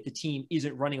 particularly if the team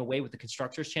isn't running away with the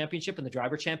Constructors Championship and the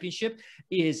Driver Championship,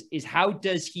 is how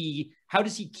does he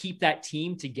keep that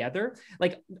team together?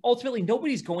 Like, ultimately,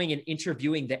 nobody's going and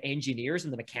interviewing the engineers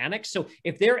and the mechanics. So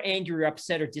if they're angry or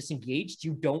upset or disengaged,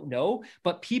 you don't know.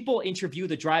 But people interview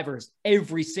the drivers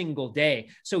every single day.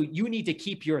 So you need to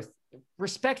keep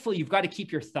respectfully, you've got to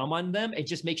keep your thumb on them and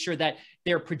just make sure that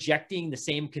they're projecting the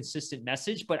same consistent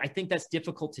message. But I think that's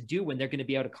difficult to do when they're going to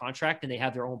be out of contract and they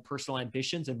have their own personal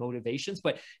ambitions and motivations.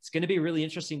 But it's going to be really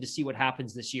interesting to see what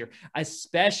happens this year,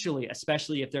 especially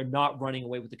if they're not running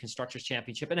away with the Constructors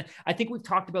Championship. And I think we've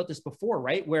talked about this before,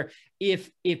 right? Where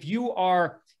if you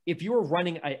are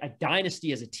running a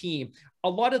dynasty as a team, a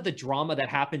lot of the drama that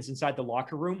happens inside the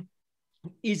locker room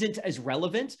isn't as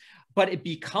relevant, but it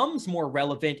becomes more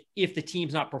relevant if the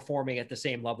team's not performing at the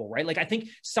same level, right? Like, I think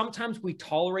sometimes we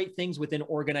tolerate things within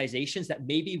organizations that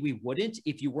maybe we wouldn't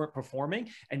if you weren't performing,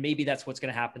 and maybe that's what's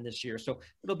going to happen this year. So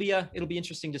it'll be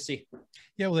interesting to see.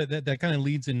 Yeah, well, that kind of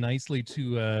leads in nicely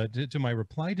to my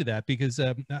reply to that, because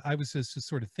I was just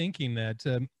sort of thinking that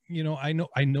I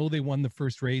know they won the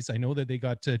first race. I know that they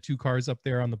got 2 cars up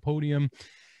there on the podium.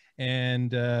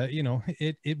 And,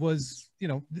 it was,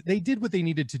 they did what they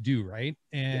needed to do. Right.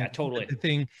 And yeah, totally.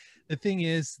 The thing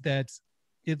is that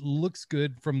it looks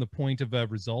good from the point of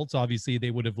results. Obviously, they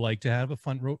would have liked to have a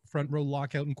front row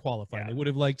lockout in qualifying. Yeah. They would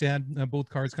have liked to have both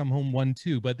cars come home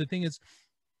 1-2. But the thing is,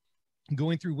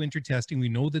 going through winter testing, we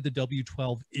know that the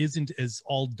W12 isn't as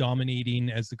all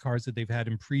dominating as the cars that they've had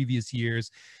in previous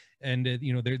years. And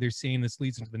they're saying, this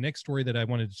leads into the next story that I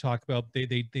wanted to talk about.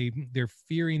 They're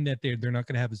fearing that they're not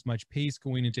going to have as much pace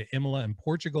going into Imola and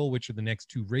Portugal, which are the next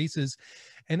 2 races.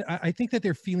 And I think that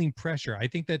they're feeling pressure. I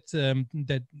think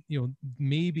that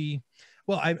maybe.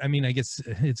 Well, I mean, I guess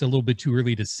it's a little bit too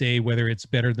early to say whether it's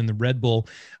better than the Red Bull.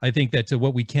 I think that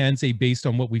what we can say, based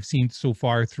on what we've seen so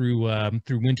far through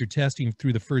winter testing,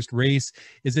 through the first race,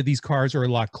 is that these cars are a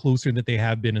lot closer than they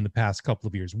have been in the past couple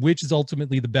of years. Which is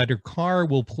ultimately the better car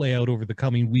will play out over the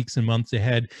coming weeks and months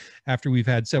ahead, after we've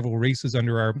had several races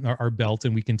under our belt,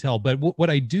 and we can tell. But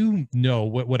what I do know,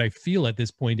 what I feel at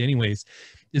this point, anyways,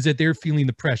 is that they're feeling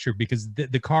the pressure, because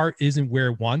the car isn't where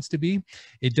it wants to be.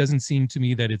 It doesn't seem to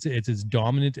me that it's as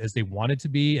dominant as they want it to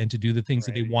be, and to do the things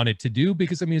that they want it to do.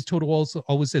 Because, I mean, as Toto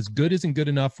always says, good isn't good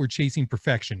enough. We're chasing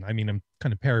perfection. I mean, I'm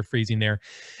kind of paraphrasing there.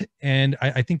 And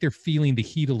I think they're feeling the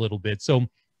heat a little bit. So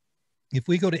if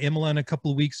we go to Imola in a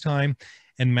couple of weeks' time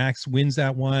and Max wins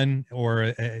that one,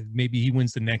 or maybe he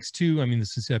wins the next 2, I mean,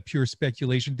 this is pure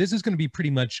speculation. This is going to be pretty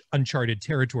much uncharted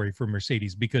territory for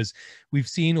Mercedes, because we've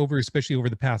seen especially over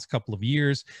the past couple of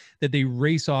years, that they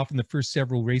race off in the first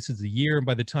several races of the year. And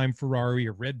by the time Ferrari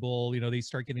or Red Bull, they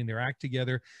start getting their act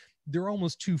together, they're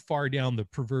almost too far down the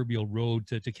proverbial road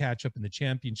to catch up in the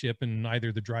championship, and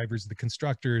either the drivers or the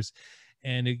constructors.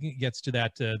 And it gets to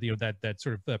that, that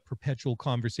sort of perpetual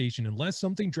conversation, unless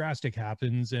something drastic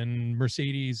happens and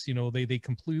Mercedes, they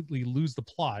completely lose the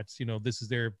plots. This is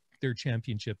their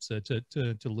championships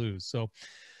to lose. So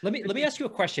let me ask you a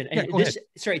question. And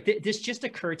yeah, this just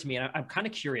occurred to me, and I'm kind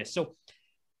of curious. So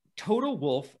Toto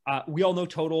Wolff, we all know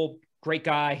Toto, great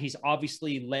guy. He's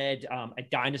obviously led a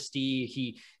dynasty.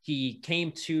 He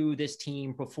came to this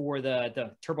team before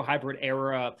the turbo hybrid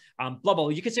era. Blah, blah.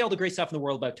 You can say all the great stuff in the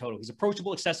world about Toto. He's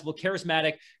approachable, accessible,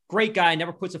 charismatic, great guy,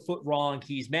 never puts a foot wrong.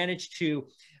 He's managed to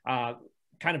kind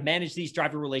of manage these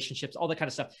driver relationships, all that kind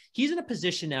of stuff. He's in a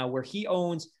position now where he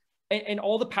owns, and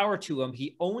all the power to him,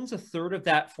 he owns a third of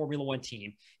that Formula One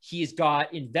team. He's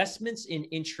got investments in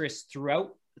interests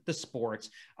throughout the sports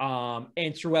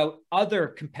and throughout other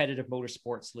competitive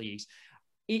motorsports leagues.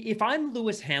 If I'm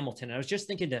Lewis Hamilton, I was just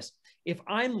thinking this, if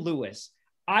I'm Lewis,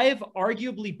 I've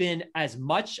arguably been as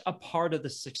much a part of the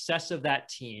success of that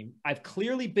team. I've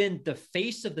clearly been the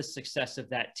face of the success of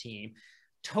that team.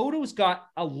 Toto's got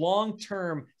a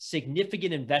long-term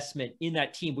significant investment in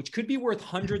that team, which could be worth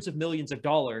hundreds of millions of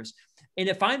dollars. And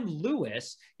if I'm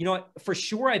Lewis, for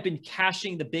sure, I've been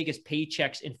cashing the biggest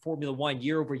paychecks in Formula One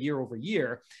year over year over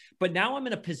year. But now I'm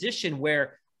in a position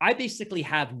where I basically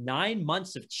have 9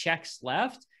 months of checks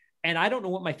left, and I don't know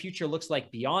what my future looks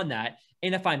like beyond that.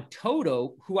 And if I'm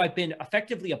Toto, who I've been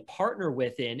effectively a partner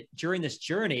with during this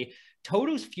journey,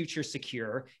 Toto's future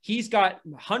secure. He's got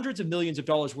hundreds of millions of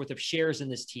dollars worth of shares in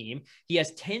this team. He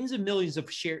has tens of millions of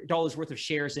dollars worth of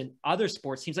shares in other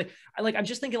sports teams. I'm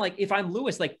just thinking, if I'm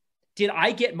Lewis, did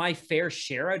I get my fair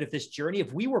share out of this journey?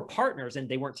 If we were partners, and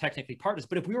they weren't technically partners,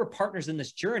 but if we were partners in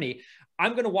this journey,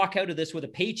 I'm going to walk out of this with a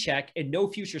paycheck and no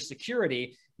future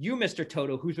security. You, Mr.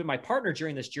 Toto, who's been my partner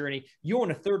during this journey, you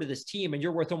own a third of this team and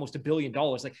you're worth almost $1 billion.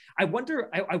 I wonder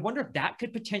if that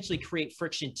could potentially create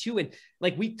friction too. And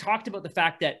we talked about the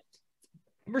fact that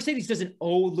Mercedes doesn't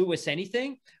owe Lewis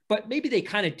anything, but maybe they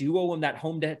kind of do owe him that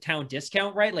hometown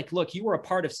discount, right? Look, you were a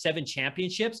part of 7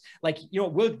 championships.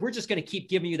 We're just going to keep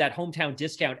giving you that hometown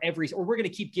discount or we're going to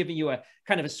keep giving you a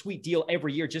kind of a sweet deal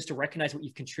every year just to recognize what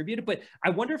you've contributed. But I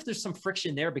wonder if there's some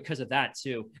friction there because of that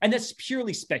too. And that's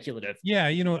purely speculative. Yeah.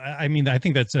 I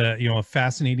think that's a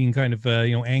fascinating kind of,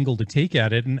 angle to take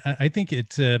at it. And I think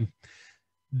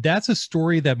that's a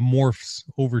story that morphs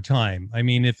over time. I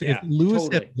mean, if Lewis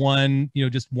had won,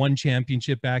 just one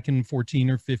championship back in 14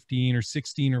 or 15 or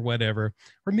 16 or whatever,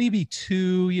 or maybe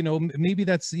 2, maybe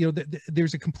that's,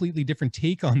 there's a completely different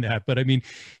take on that. But I mean,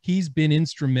 he's been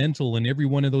instrumental in every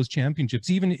one of those championships.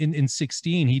 Even in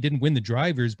 16, he didn't win the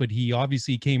drivers, but he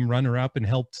obviously came runner up and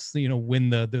helped, win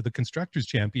the constructors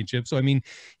championship. So, I mean,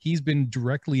 he's been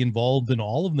directly involved in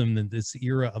all of them in this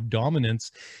era of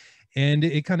dominance. And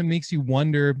it kind of makes you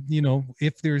wonder,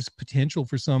 if there's potential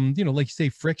for some, like you say,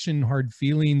 friction, hard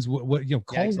feelings, call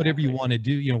it whatever you want to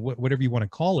do, whatever you want to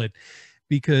call it,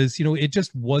 because, it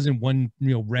just wasn't one,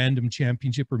 random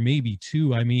championship or maybe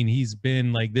 2. I mean, he's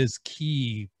been this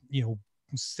key,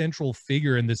 central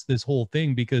figure in this whole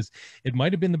thing, because it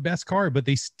might have been the best car, but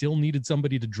they still needed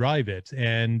somebody to drive it.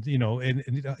 And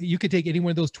you could take any one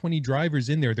of those 20 drivers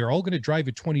in there, they're all going to drive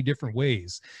it 20 different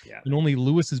ways. And only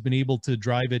Lewis has been able to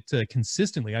drive it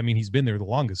consistently. I mean, he's been there the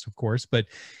longest, of course, but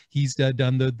he's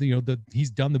done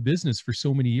he's done the business for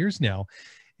so many years now.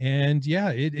 And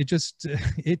yeah, it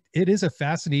is a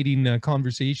fascinating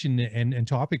conversation and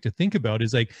topic to think about,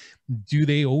 is do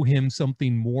they owe him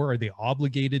something more? Are they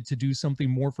obligated to do something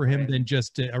more for him than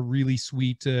just a really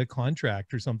sweet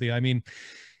contract or something? I mean,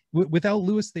 without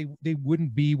Lewis, they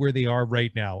wouldn't be where they are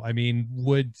right now. I mean,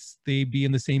 would they be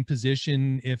in the same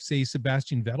position if, say,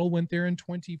 Sebastian Vettel went there in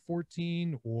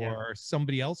 2014 or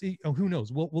somebody else? Oh, who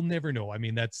knows? We'll never know. I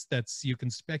mean, that's you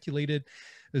can speculate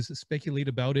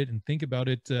about it and think about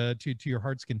it to your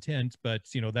heart's content, but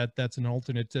that's an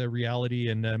alternate reality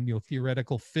and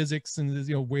theoretical physics, and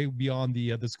is way beyond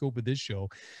the scope of this show.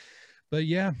 But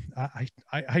yeah,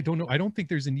 I don't know. I don't think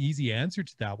there's an easy answer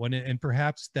to that one. And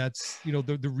perhaps that's,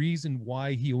 the reason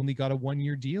why he only got a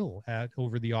 1-year deal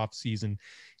over the off season.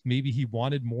 Maybe he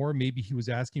wanted more. Maybe he was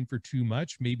asking for too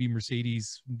much. Maybe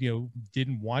Mercedes,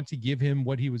 didn't want to give him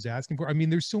what he was asking for. I mean,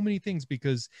 there's so many things,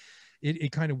 because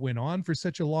it kind of went on for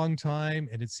such a long time,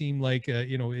 and it seemed like,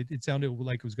 it sounded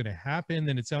like it was going to happen.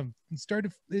 And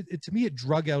to me, it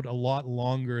drug out a lot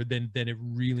longer than it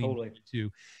really needed to.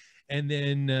 And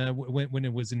then when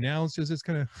it was announced, it was just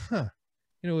kind of,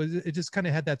 it just kind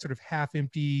of had that sort of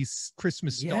half-empty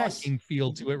Christmas stocking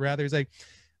feel to it. Rather, it's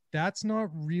that's not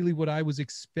really what I was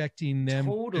expecting them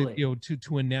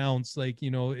to announce.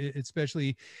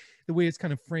 Especially the way it's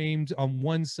kind of framed on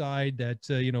one side that,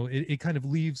 it kind of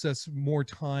leaves us more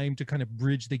time to kind of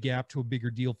bridge the gap to a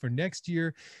bigger deal for next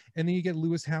year. And then you get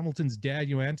Lewis Hamilton's dad,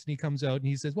 Anthony comes out and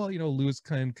he says, well, Lewis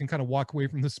can kind of walk away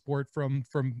from the sport from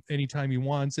any time he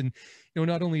wants. And,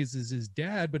 not only is his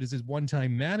dad, but is his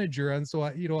one-time manager. And so,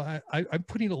 I'm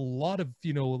putting a lot of,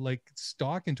 like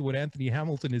stock into what Anthony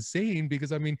Hamilton is saying,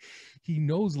 because I mean, he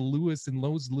knows Lewis and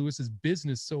knows Lewis's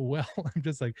business so well. I'm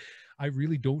just like, I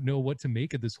really don't know what to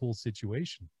make of this whole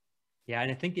situation. Yeah, and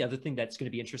I think the other thing that's going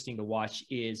to be interesting to watch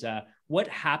is what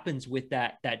happens with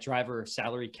that driver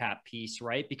salary cap piece,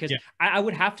 right? Because I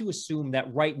would have to assume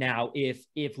that right now,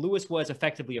 if Lewis was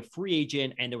effectively a free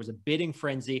agent and there was a bidding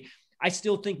frenzy, I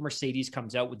still think Mercedes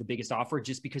comes out with the biggest offer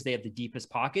just because they have the deepest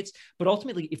pockets. But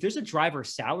ultimately, if there's a driver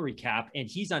salary cap and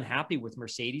he's unhappy with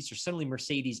Mercedes, or suddenly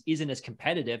Mercedes isn't as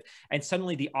competitive, and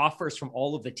suddenly the offers from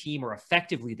all of the team are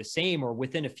effectively the same or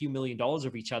within a few $1 million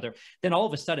of each other, then all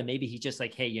of a sudden, maybe he's just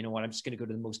like, hey, you know what, I'm just going to go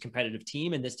to the most competitive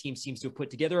team. And this team seems to have put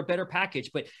together a better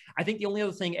package. But I think the only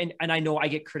other thing, and I know I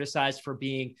get criticized for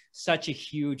being such a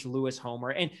huge Lewis homer.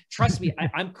 And trust me,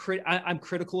 I'm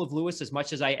critical of Lewis as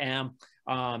much as I am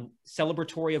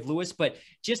celebratory of Lewis, but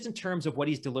just in terms of what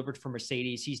he's delivered for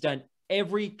Mercedes, he's done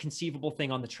every conceivable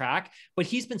thing on the track, but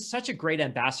he's been such a great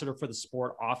ambassador for the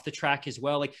sport off the track as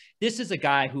well. Like, this is a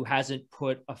guy who hasn't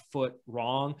put a foot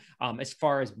wrong as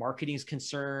far as marketing is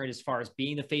concerned, as far as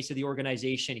being the face of the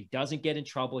organization. He doesn't get in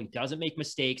trouble. He doesn't make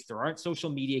mistakes. There aren't social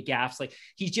media gaffes. Like,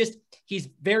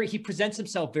 he presents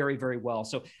himself very, very well.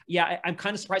 So yeah, I'm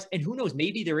kind of surprised. And who knows,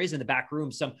 maybe there is in the back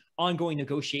room some ongoing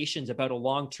negotiations about a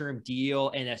long-term deal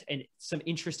and some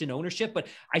interest in ownership. But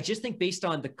I just think based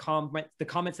on the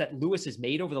comments that Lewis has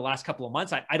made over the last couple of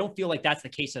months, I don't feel like that's the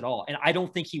case at all. And I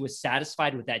don't think he was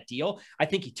satisfied with that deal. I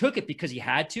think he took it because he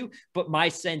had to, but my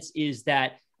sense is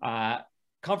that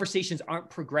conversations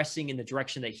aren't progressing in the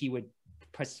direction that he would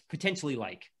potentially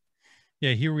like.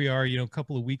 Yeah, here we are, a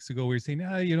couple of weeks ago, we were saying,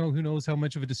 who knows how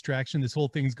much of a distraction this whole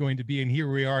thing's going to be. And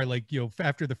here we are, like,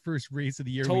 after the first race of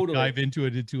the year, we dive into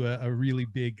it into a really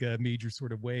big, major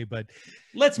sort of way. But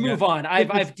let's move on.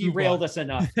 I've derailed us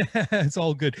enough. It's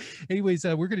all good. Anyways,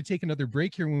 we're going to take another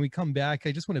break here. When we come back,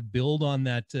 I just want to build on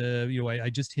that. I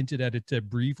just hinted at it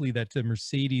briefly that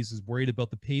Mercedes is worried about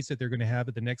the pace that they're going to have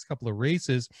at the next couple of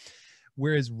races.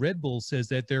 Whereas Red Bull says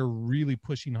that they're really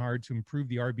pushing hard to improve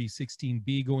the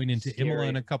RB16B going into Imola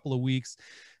in a couple of weeks.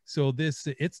 So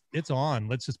it's on.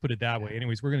 Let's just put it that way.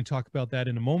 Anyways, we're going to talk about that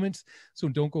in a moment. So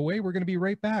don't go away. We're going to be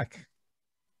right back.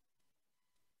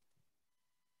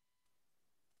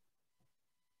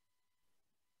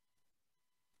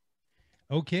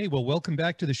 Okay, well, welcome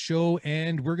back to the show,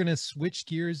 and we're going to switch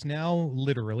gears now,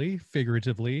 literally,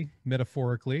 figuratively,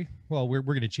 metaphorically. Well, we're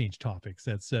going to change topics.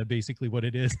 That's basically what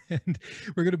it is. And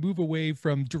we're going to move away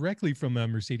directly from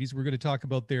Mercedes. We're going to talk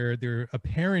about their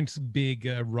apparent big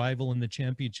rival in the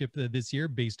championship this year,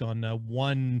 based on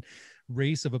one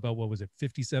race of about,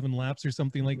 57 laps or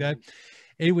something like that.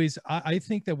 Anyways, I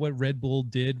think that what Red Bull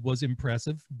did was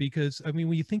impressive, because I mean,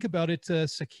 when you think about it,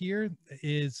 Sakir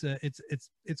is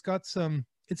it's got some.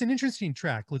 It's an interesting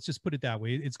track. Let's just put it that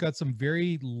way. It's got some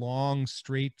very long,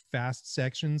 straight, fast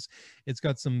sections. It's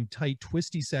got some tight,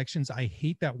 twisty sections. I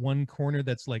hate that one corner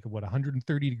that's like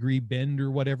 130-degree bend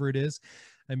or whatever it is.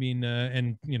 I mean,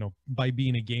 and by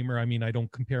being a gamer, I mean, I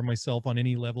don't compare myself on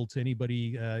any level to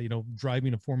anybody,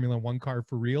 driving a Formula One car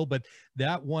for real. But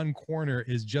that one corner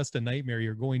is just a nightmare.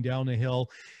 You're going down a hill.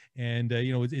 And,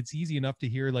 it's easy enough to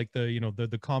hear like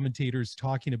the commentators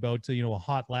talking about, a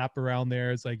hot lap around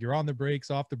there. It's like, you're on the brakes,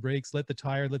 off the brakes, let the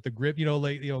tire, let the grip, and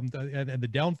the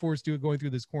downforce do it going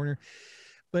through this corner.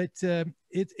 But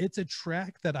it's a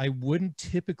track that I wouldn't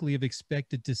typically have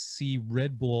expected to see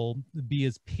Red Bull be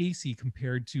as pacey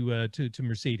compared to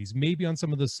Mercedes. Maybe on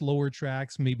some of the slower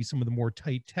tracks, maybe some of the more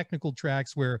tight technical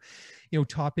tracks where,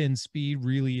 top end speed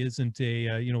really isn't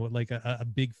a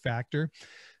big factor.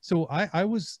 So I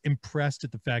was impressed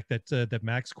at the fact that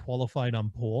Max qualified on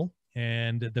pole.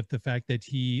 And the fact that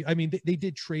they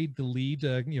did trade the lead,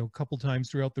 a couple times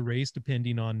throughout the race,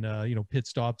 depending on, pit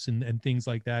stops and things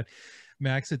like that.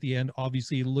 Max at the end,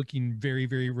 obviously looking very,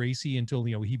 very racy until,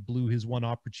 he blew his one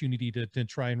opportunity to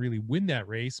try and really win that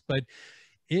race. But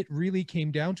it really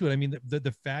came down to it. I mean,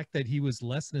 the fact that he was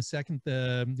less than a second,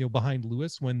 behind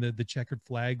Lewis when the checkered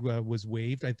flag was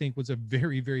waved, I think was a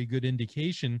very, very good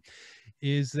indication.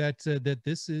 Is that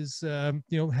this is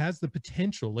has the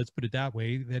potential, let's put it that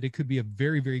way, that it could be a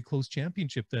very, very close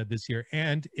championship this year.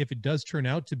 And if it does turn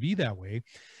out to be that way,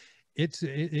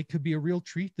 it could be a real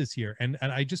treat this year, and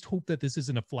I just hope that this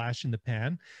isn't a flash in the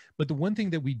pan. But the one thing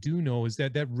that we do know is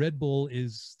that Red Bull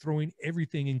is throwing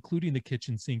everything, including the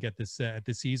kitchen sink, at this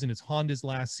season. It's Honda's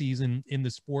last season in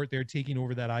the sport. They're taking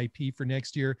over that IP for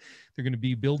next year. They're going to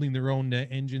be building their own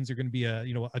engines. They're going to be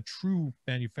a true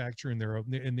manufacturer in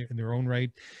their own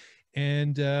right.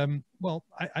 And well,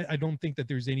 I don't think that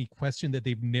there's any question that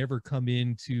they've never come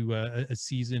into a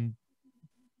season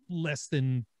less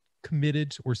than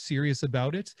committed or serious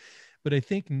about it. But I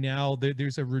think now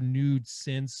there's a renewed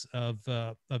sense of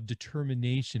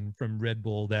determination from Red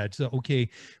Bull that, okay,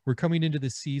 we're coming into the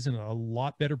season a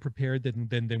lot better prepared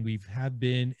than we've have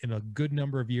been in a good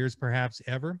number of years, perhaps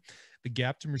ever. The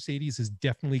gap to Mercedes is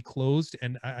definitely closed.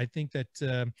 And I think that,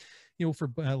 for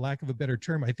lack of a better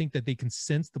term, I think that they can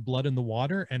sense the blood in the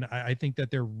water. And I think that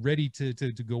they're ready to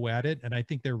go at it. And I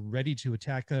think they're ready to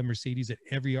attack Mercedes at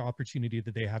every opportunity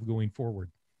that they have going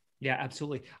forward. Yeah,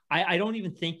 absolutely. I don't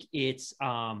even think it's,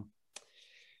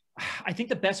 I think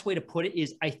the best way to put it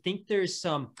is I think there's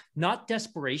some, not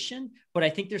desperation, but I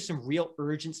think there's some real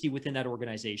urgency within that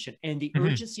organization. And the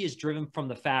urgency is driven from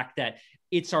the fact that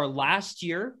it's our last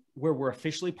year where we're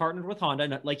officially partnered with Honda.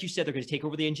 And like you said, they're going to take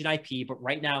over the engine IP, but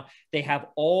right now they have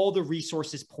all the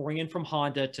resources pouring in from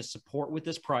Honda to support with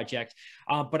this project.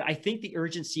 But I think the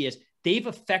urgency is they've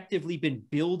effectively been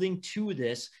building to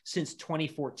this since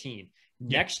 2014.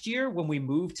 Next year, when we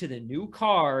move to the new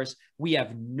cars, we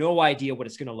have no idea what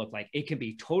it's going to look like. It can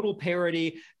be total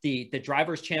parity. The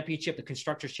drivers' championship, the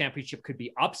constructors' championship could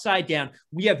be upside down.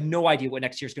 We have no idea what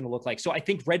next year is going to look like. So I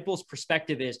think Red Bull's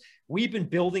perspective is we've been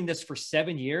building this for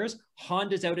 7 years.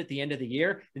 Honda's out at the end of the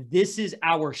year. This is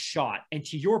our shot. And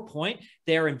to your point,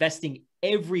 they're investing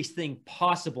everything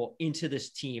possible into this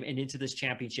team and into this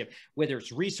championship, whether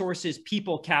it's resources,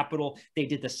 people, capital. They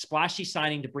did the splashy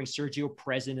signing to bring Sergio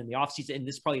Perez in the offseason, and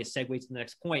this is probably a segue to the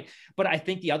next point. But I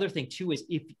think the other thing too is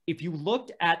if you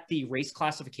looked at the race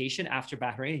classification after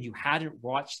Bahrain and you hadn't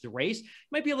watched the race, you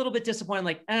might be a little bit disappointed,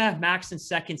 like, Max in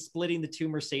second, splitting the two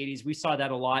Mercedes. We saw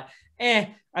that a lot.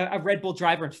 A Red Bull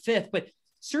driver in fifth, but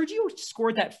Sergio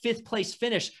scored that fifth place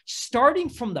finish starting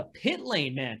from the pit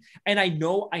lane, man. And I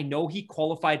know he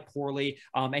qualified poorly,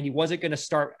 and he wasn't going to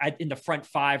start in the front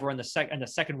five or in the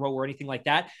second row or anything like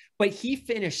that. But he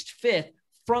finished fifth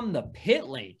from the pit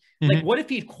lane. Like, what if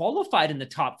he'd qualified in the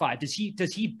top five? Does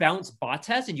he bounce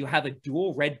Bottas and you have a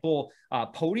dual Red Bull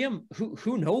podium?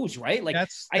 Who knows, right? Like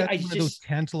that's one of those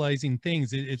tantalizing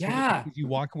things. It's you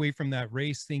walk away from that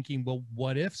race thinking, well,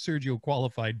 what if Sergio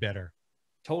qualified better?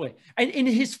 Totally. And in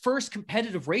his first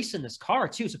competitive race in this car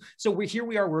too. So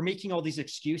we're making all these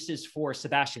excuses for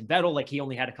Sebastian Vettel. Like, he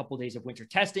only had a couple of days of winter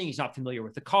testing. He's not familiar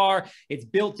with the car. It's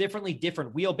built differently,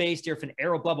 different wheelbase, different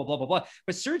aero, blah, blah, blah, blah, blah.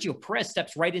 But Sergio Perez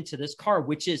steps right into this car,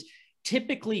 which is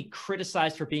typically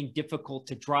criticized for being difficult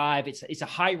to drive. It's a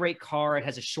high rate car. It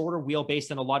has a shorter wheelbase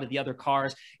than a lot of the other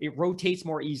cars. It rotates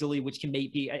more easily, which can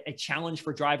be a challenge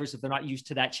for drivers if they're not used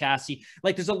to that chassis.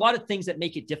 Like, there's a lot of things that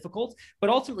make it difficult, but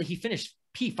ultimately he finished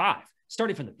P5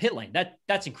 starting from the pit lane.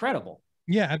 That's incredible.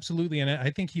 Yeah, absolutely. And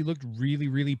I think he looked really,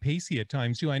 really pacey at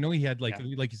times too. I know he had like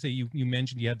you say, you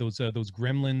mentioned he had those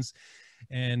gremlins,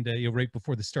 and right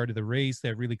before the start of the race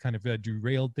that really kind of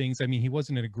derailed things. I mean, he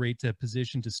wasn't in a great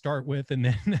position to start with, and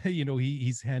then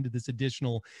he's handed this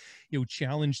additional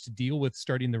challenge to deal with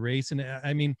starting the race. And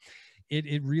I mean,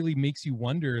 it really makes you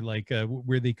wonder, like,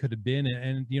 where they could have been.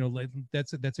 And like,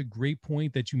 that's a great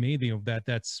point that you made.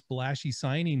 That splashy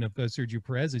signing of Sergio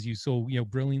Perez, as you so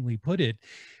brilliantly put it,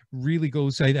 really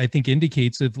goes, I think,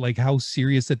 indicates of like how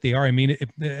serious that they are. I mean,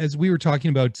 as we were talking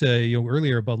about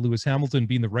earlier about Lewis Hamilton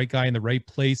being the right guy in the right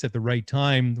place at the right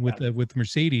time with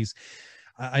Mercedes.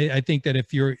 I think that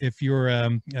if you're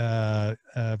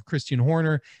Christian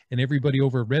Horner and everybody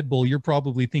over at Red Bull, you're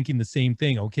probably thinking the same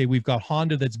thing. Okay, we've got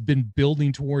Honda that's been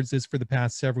building towards this for the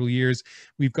past several years.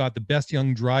 We've got the best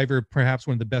young driver, perhaps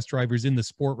one of the best drivers in the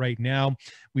sport right now.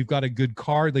 We've got a good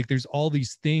car. Like, there's all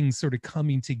these things sort of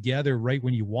coming together right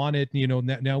when you want it.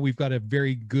 Now we've got a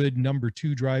very good number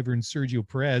 2 driver in Sergio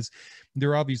Perez.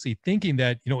 They're obviously thinking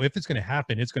that, if it's going to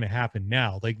happen, it's going to happen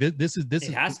now. Like, this is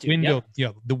the window.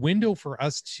 Yeah, the window for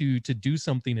us to do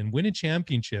something and win a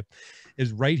championship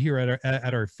is right here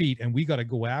at our feet, and we got to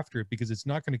go after it, because it's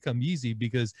not going to come easy,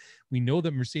 because we know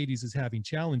that Mercedes is having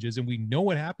challenges, and we know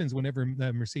what happens whenever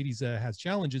Mercedes has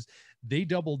challenges. They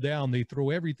double down, they throw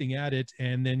everything at it,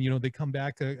 and then they come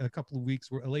back a couple of weeks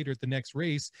later at the next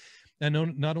race,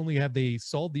 and not only have they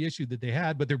solved the issue that they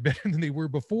had, but they're better than they were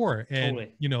before. And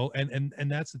totally.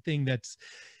 And that's the thing that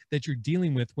you're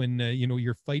dealing with when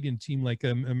you're fighting a team like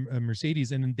a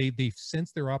Mercedes, and they've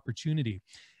sensed their opportunity.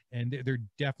 and they're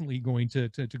definitely going to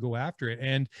go after it.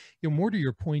 And more to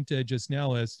your point just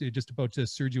now, as just about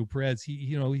Sergio Perez,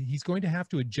 he's going to have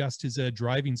to adjust his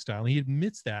driving style. He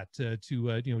admits that to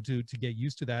get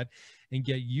used to that and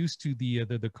get used to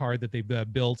the car that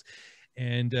they've built.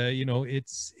 And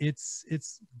it's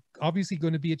obviously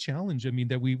going to be a challenge. I mean,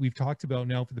 that we've talked about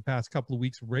now for the past couple of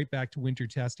weeks, right back to winter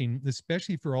testing,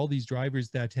 especially for all these drivers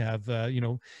that have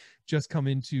just come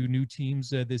into new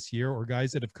teams this year, or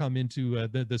guys that have come into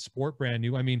the sport brand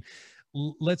new. I mean,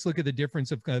 let's look at the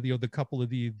difference of the couple of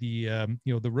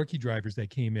the rookie drivers that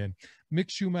came in. Mick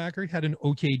Schumacher had an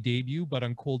okay debut, but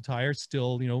on cold tires,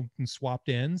 still swapped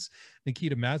ends.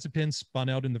 Nikita Mazepin spun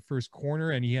out in the first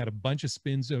corner, and he had a bunch of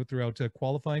spins throughout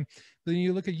qualifying. Then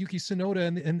you look at Yuki Tsunoda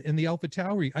and the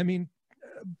AlphaTauri. I mean,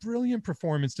 brilliant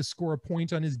performance to score a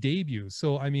point on his debut.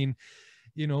 So I mean,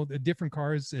 the different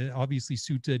cars obviously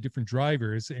suit different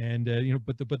drivers, and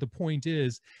but the point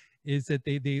is that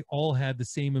they all had the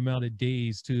same amount of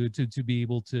days to be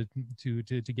able to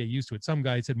get used to it. Some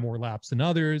guys had more laps than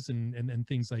others, and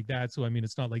things like that. So I mean,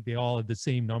 it's not like they all had the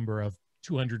same number of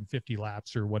 250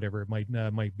 laps or whatever it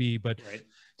might be, but right.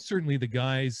 Certainly the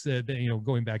guys that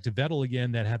going back to Vettel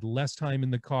again, that had less time in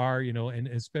the car, and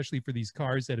especially for these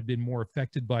cars that have been more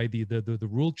affected by the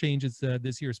rule changes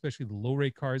this year, especially the low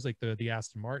rate cars like the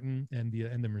Aston Martin and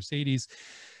the Mercedes.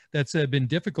 That's been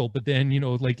difficult. But then,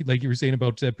 like you were saying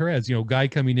about Perez, guy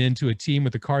coming into a team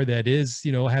with a car that is,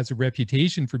 has a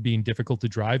reputation for being difficult to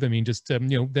drive. I mean, just,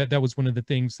 that was one of the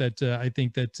things that I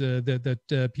think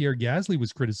that Pierre Gasly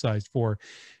was criticized for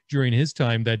during his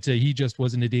time, that he just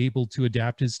wasn't able to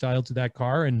adapt his style to that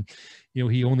car. And,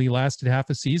 he only lasted half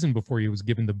a season before he was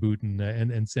given the boot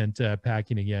and sent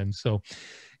packing again. So,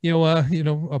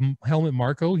 Helmut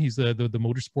Marko, he's the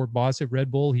motorsport boss at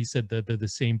Red Bull. He said the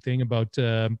same thing about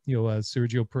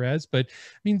Sergio Perez. But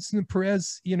I mean,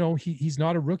 Perez, he's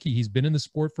not a rookie. He's been in the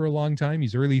sport for a long time.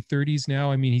 He's early 30s now.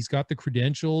 I mean, he's got the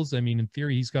credentials. I mean, in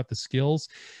theory, he's got the skills.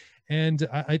 And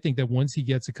I think that once he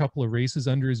gets a couple of races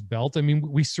under his belt, I mean,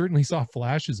 we certainly saw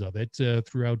flashes of it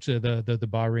throughout the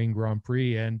Bahrain Grand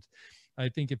Prix. And I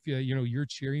think if you're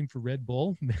cheering for Red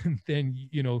Bull, then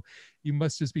you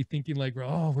must just be thinking like,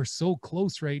 oh, we're so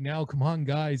close right now. Come on,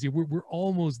 guys, we're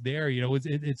almost there.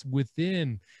 It's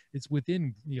within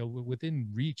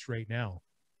reach right now.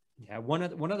 Yeah,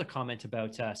 one other comment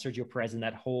about Sergio Perez and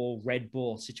that whole Red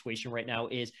Bull situation right now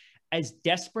is, as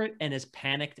desperate and as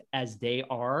panicked as they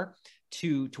are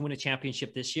to win a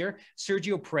championship this year,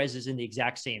 Sergio Perez is in the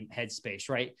exact same headspace,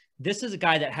 right? This is a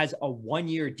guy that has a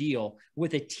 1-year deal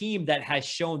with a team that has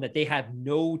shown that they have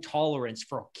no tolerance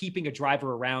for keeping a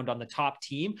driver around on the top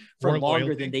team for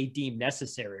longer than they deem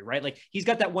necessary, right? Like, he's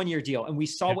got that 1-year deal, and we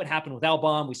saw what happened with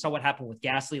Albon. We saw what happened with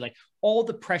Gasly. Like, all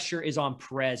the pressure is on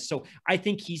Perez. So I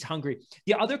think he's hungry.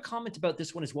 The other comment about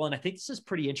this one as well, and I think this is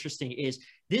pretty interesting, is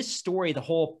this story, the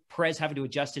whole Perez having to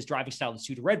adjust his driving style to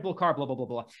suit a Red Bull car, blah, blah, blah,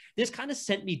 blah. This kind of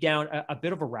sent me down a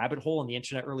bit of a rabbit hole on the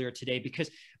internet earlier today, because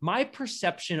my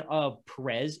perception of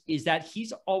Perez is that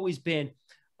he's always been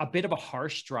a bit of a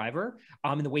harsh driver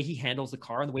in the way he handles the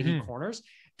car and the way he corners.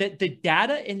 That the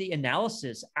data and the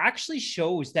analysis actually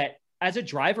shows that as a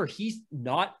driver, he's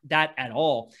not that at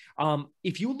all.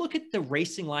 If you look at the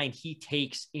racing line he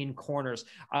takes in corners,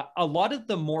 a lot of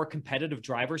the more competitive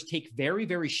drivers take very,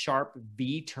 very sharp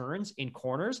V turns in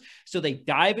corners. So they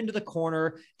dive into the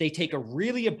corner, they take a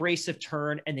really abrasive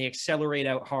turn, and they accelerate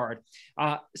out hard.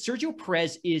 Sergio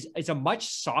Perez is a much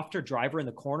softer driver in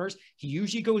the corners. He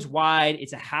usually goes wide.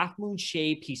 It's a half moon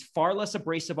shape. He's far less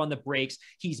abrasive on the brakes.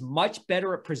 He's much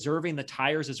better at preserving the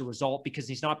tires as a result, because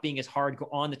he's not being as hard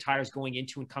on the tires going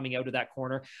into and coming out of that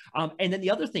corner. And then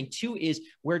the other thing too is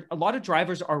where a lot of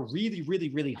drivers are really, really,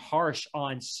 really harsh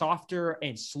on softer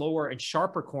and slower and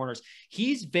sharper corners.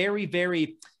 He's very,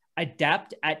 very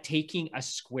adept at taking a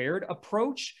squared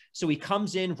approach. So he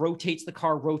comes in, rotates the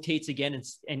car, rotates again,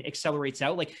 and accelerates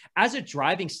out. Like, as a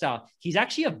driving style, he's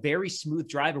actually a very smooth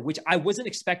driver, which I wasn't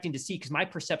expecting to see, because my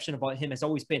perception about him has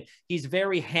always been he's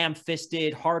very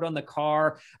ham-fisted, hard on the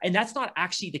car. And that's not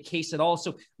actually the case at all.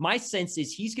 So my sense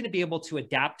is he's going to be able to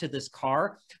adapt to this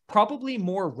car probably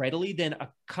more readily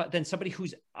than somebody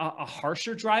who's a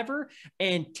harsher driver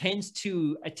and tends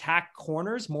to attack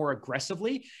corners more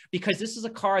aggressively, because this is a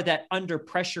car that under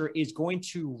pressure is going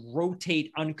to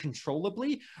rotate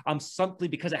uncontrollably, simply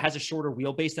because it has a shorter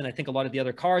wheelbase than I think a lot of the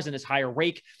other cars, and it's higher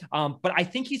rake. But I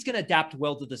think he's going to adapt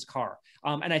well to this car.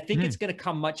 And I think it's going to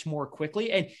come much more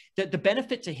quickly. And the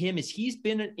benefit to him is he's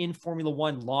been in Formula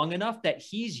One long enough that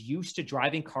he's used to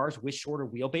driving cars with shorter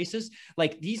wheelbases.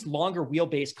 Like, these longer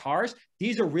wheelbase cars,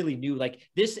 these are really new. Like,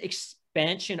 this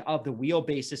expansion of the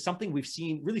wheelbase is something we've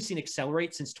really seen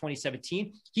accelerate since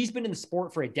 2017. He's been in the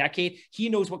sport for a decade. He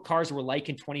knows what cars were like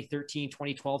in 2013,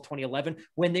 2012, 2011,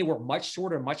 when they were much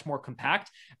shorter, much more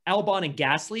compact. Albon and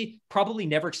Gasly probably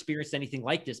never experienced anything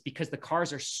like this because the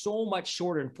cars are so much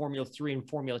shorter in Formula 3 and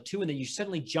Formula 2. And then you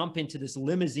suddenly jump into this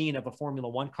limousine of a Formula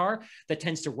 1 car that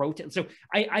tends to rotate. So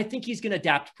I think he's going to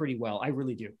adapt pretty well. I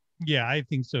really do. Yeah, I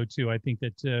think so too. I think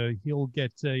that he'll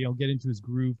get into his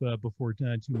groove before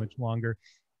too much longer,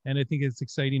 and I think it's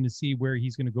exciting to see where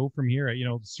he's going to go from here.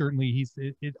 Certainly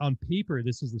on paper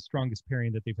this is the strongest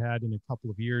pairing that they've had in a couple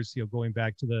of years. Going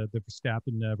back to the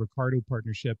Verstappen Ricciardo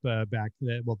partnership back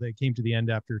they came to the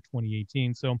end after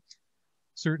 2018. So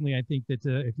certainly, I think that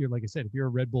if you're, like I said, if you're a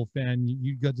Red Bull fan,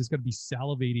 you just got to be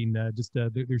salivating.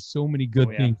 There's so many good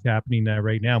things happening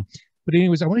right now. But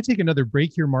anyways, I want to take another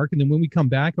break here, Mark. And then when we come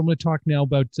back, I'm going to talk now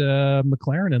about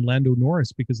McLaren and Lando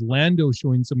Norris, because Lando's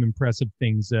showing some impressive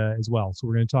things as well. So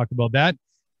we're going to talk about that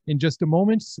in just a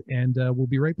moment, and we'll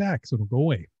be right back. So don't go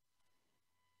away.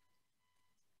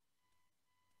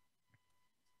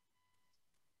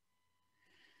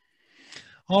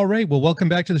 All right. Well, welcome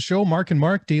back to the show. Mark and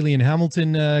Mark, Daly and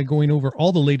Hamilton, going over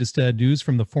all the latest news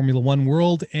from the Formula One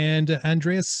world. And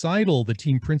Andreas Seidel, the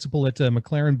team principal at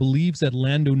McLaren, believes that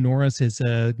Lando Norris has,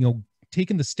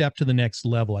 taken the step to the next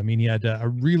level. I mean, he had a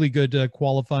really good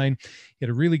qualifying. He had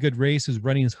a really good race. He was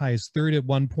running as high as third at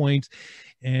one point.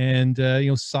 And,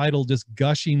 Seidel just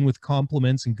gushing with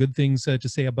compliments and good things to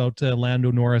say about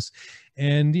Lando Norris.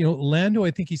 And, Lando,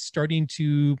 I think he's starting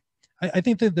to... I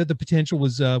think that the potential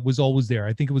was always there.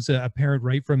 I think it was apparent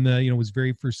right from his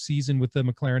very first season with the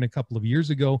McLaren a couple of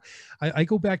years ago. I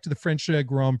go back to the French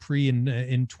Grand Prix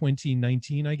in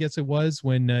 2019, I guess it was,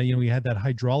 when he had that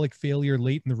hydraulic failure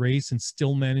late in the race and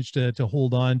still managed to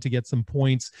hold on to get some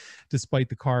points, despite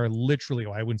the car literally,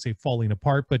 I wouldn't say falling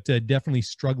apart, but definitely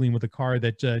struggling with a car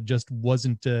that just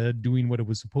wasn't doing what it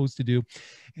was supposed to do.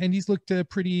 And he's looked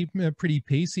pretty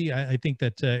pacey. I think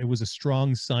that it was a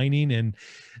strong signing, and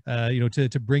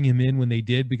to bring him in when they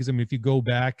did, because I mean, if you go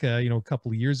back, a couple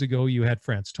of years ago, you had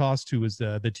Franz Tost, who was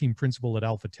the team principal at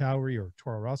AlphaTauri, or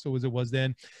Toro Rosso as it was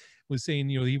then, was saying,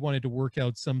 he wanted to work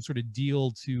out some sort of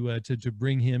deal to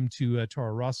bring him to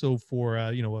Toro Rosso for,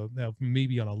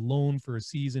 maybe on a loan for a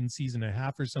season and a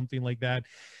half or something like that.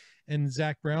 And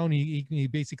Zak Brown, he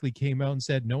basically came out and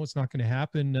said, no, it's not going to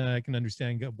happen. I can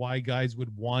understand why guys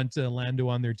would want Lando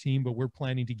on their team, but we're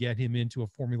planning to get him into a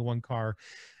Formula One car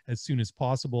as soon as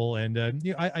possible. And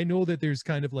I know that there's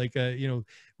kind of like when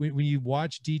you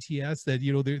watch DTS,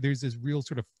 that there's this real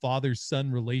sort of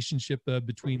father-son relationship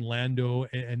between Lando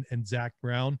and Zak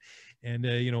Brown, and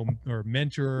or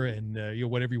mentor, and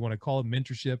whatever you want to call it,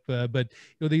 mentorship. But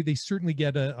they certainly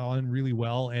get on really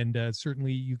well, and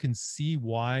certainly you can see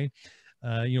why.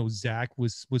 Zak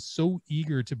was so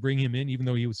eager to bring him in, even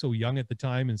though he was so young at the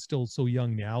time and still so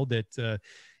young now, that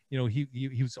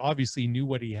he was obviously knew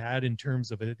what he had in terms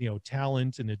of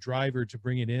talent and a driver to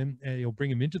bring it in,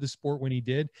 bring him into the sport when he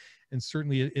did. And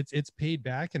certainly it's paid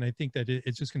back. And I think that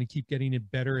it's just going to keep getting it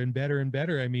better and better and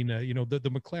better. I mean,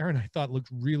 the McLaren, I thought, looked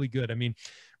really good. I mean,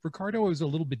 Ricciardo, I was a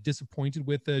little bit disappointed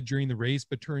with during the race,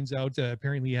 but turns out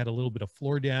apparently he had a little bit of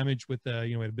floor damage with, had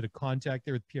a bit of contact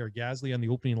there with Pierre Gasly on the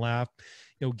opening lap.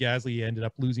 Gasly ended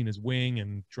up losing his wing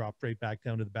and dropped right back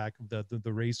down to the back of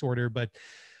the race order. But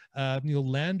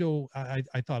Lando,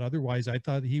 I thought otherwise. I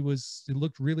thought it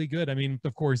looked really good. I mean,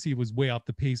 of course, he was way off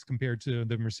the pace compared to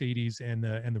the Mercedes and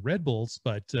the Red Bulls,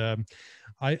 but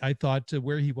I thought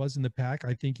where he was in the pack,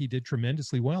 I think he did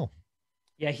tremendously well.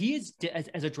 Yeah, he is,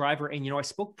 as a driver, and I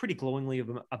spoke pretty glowingly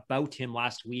about him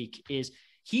last week,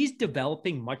 he's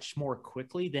developing much more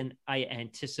quickly than I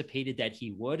anticipated that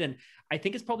he would. And I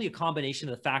think it's probably a combination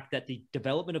of the fact that the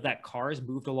development of that car has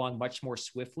moved along much more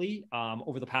swiftly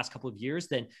over the past couple of years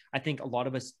than I think a lot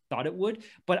of us thought it would.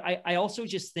 But I also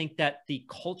just think that the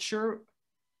culture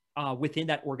within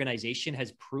that organization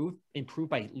has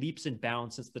improved by leaps and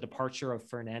bounds since the departure of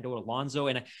Fernando Alonso.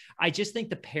 And I just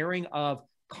think the pairing of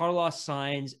Carlos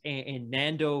Sainz and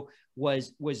Nando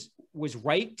was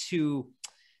right to...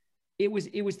 It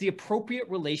was the appropriate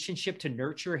relationship to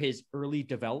nurture his early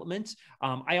development.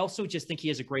 I also just think he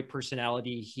has a great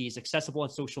personality. He's accessible on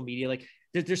social media. Like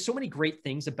there's so many great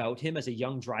things about him as a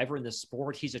young driver in the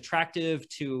sport. He's attractive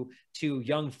to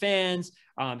young fans.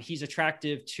 He's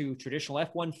attractive to traditional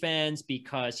F1 fans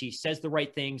because he says the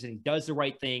right things and he does the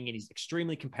right thing, and he's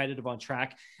extremely competitive on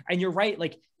track. And you're right,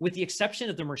 like with the exception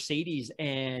of the Mercedes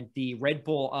and the Red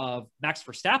Bull of Max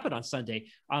Verstappen on Sunday,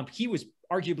 he was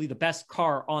arguably the best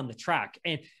car on the track.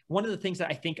 And one of the things that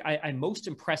I think I'm most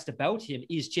impressed about him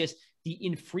is just the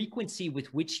infrequency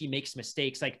with which he makes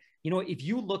mistakes. Like, if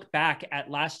you look back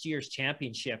at last year's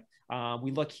championship,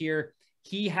 we look here,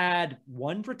 he had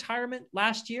one retirement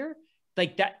last year.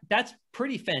 Like that's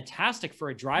pretty fantastic for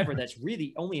a driver that's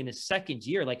really only in his second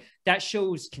year. Like that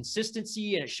shows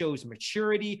consistency and it shows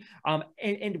maturity.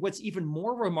 And what's even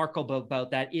more remarkable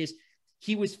about that is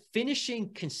he was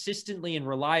finishing consistently and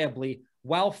reliably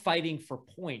while fighting for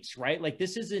points, right? Like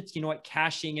this isn't,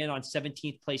 cashing in on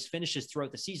 17th place finishes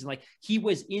throughout the season. Like he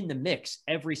was in the mix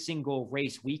every single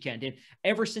race weekend. And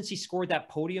ever since he scored that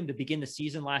podium to begin the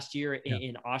season last year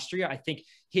in Austria, I think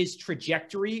his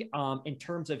trajectory in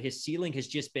terms of his ceiling has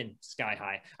just been sky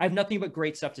high. I have nothing but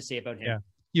great stuff to say about him.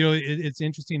 Yeah. It's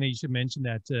interesting that you should mention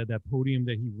that podium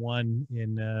that he won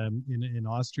in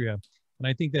Austria. And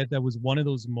I think that was one of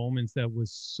those moments that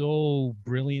was so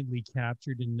brilliantly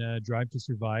captured in Drive to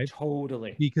Survive.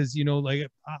 Totally. Because, like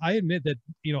I admit that,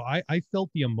 I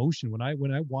felt the emotion when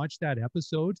I watched that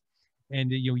episode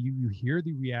and, you hear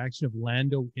the reaction of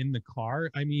Lando in the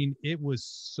car. I mean, it was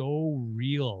so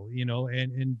real,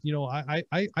 and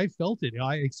I felt it.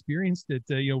 I experienced it,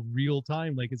 real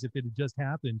time, like as if it had just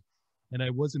happened. And I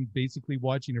wasn't basically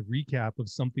watching a recap of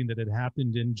something that had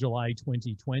happened in July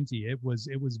 2020. It was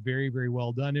very, very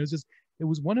well done. It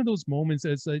was one of those moments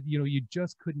as you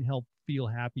just couldn't help feel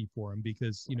happy for him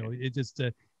because, it just,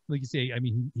 like you say, I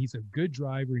mean, he's a good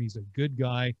driver and he's a good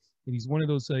guy. And he's one of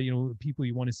those, people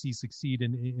you want to see succeed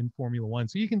in Formula One.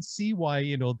 So you can see why,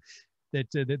 that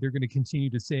they're going to continue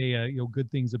to say,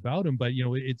 good things about him. But,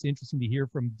 it's interesting to hear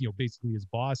from, basically his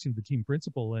boss, the team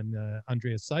principal and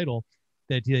Andreas Seidel,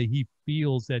 that he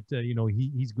feels that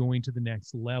he's going to the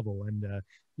next level, and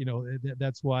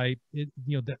that's why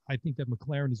that I think that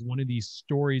McLaren is one of these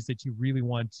stories that you really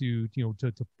want to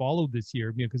follow this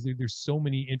year, because there's so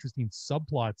many interesting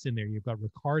subplots in there. You've got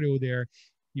Ricciardo there,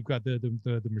 you've got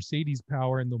the Mercedes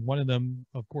power, and then one of them,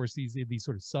 of course, these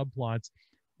sort of subplots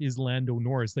is Lando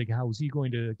Norris. Like, how is he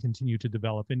going to continue to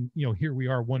develop? And here we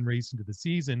are, one race into the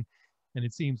season. And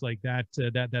it seems like that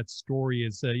story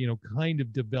is kind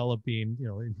of developing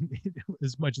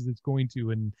as much as it's going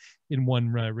to in one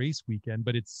race weekend.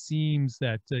 But it seems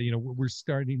that we're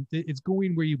starting. It's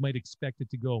going where you might expect it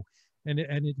to go, and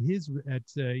at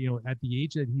the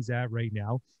age that he's at right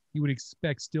now, you would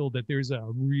expect still that there's a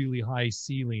really high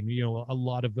ceiling. A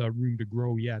lot of room to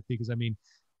grow yet, because I mean,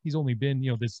 he's only been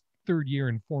this third year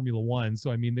in Formula One,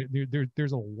 so I mean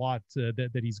there's a lot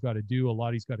that he's got to do, a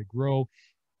lot he's got to grow.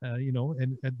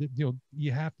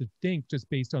 You have to think, just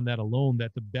based on that alone,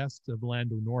 that the best of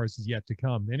Lando Norris is yet to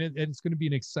come, and it's going to be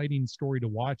an exciting story to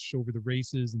watch over the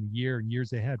races and the year and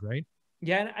years ahead, right?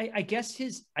 Yeah, and I guess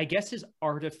his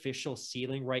artificial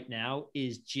ceiling right now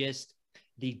is just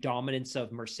the dominance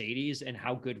of Mercedes and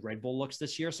how good Red Bull looks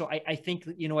this year. So I think,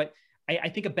 I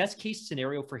think a best case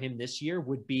scenario for him this year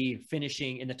would be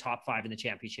finishing in the top 5 in the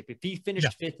championship. If he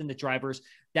finished 5th in the drivers,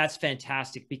 that's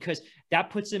fantastic, because that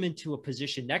puts him into a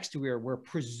position next year where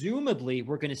presumably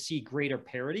we're going to see greater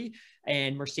parity.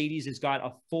 And Mercedes has got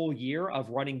a full year of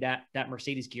running that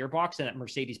Mercedes gearbox and that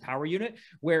Mercedes power unit,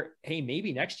 where, hey,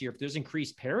 maybe next year, if there's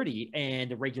increased parity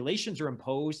and the regulations are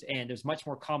imposed and there's much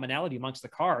more commonality amongst the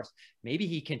cars, maybe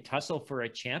he can tussle for a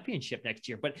championship next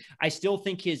year. But I still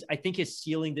think his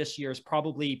ceiling this year is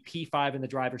probably P5 in the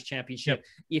drivers' championship.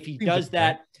 Yep. If he does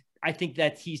that, I think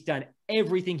that he's done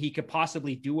everything he could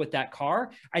possibly do with that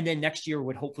car. And then next year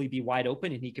would hopefully be wide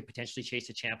open and he could potentially chase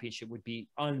a championship. Would be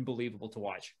unbelievable to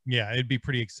watch. Yeah, it'd be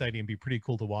pretty exciting and be pretty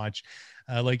cool to watch,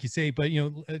 like you say. But,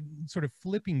 sort of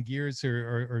flipping gears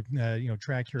or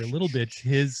track here a little bit,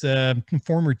 his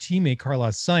former teammate,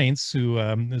 Carlos Sainz, who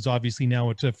is obviously now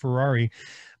at Ferrari,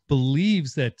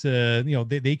 believes that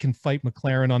they can fight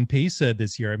McLaren on pace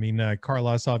this year. I mean,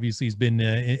 Carlos obviously has been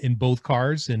in both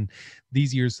cars, and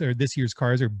this year's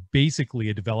cars are basically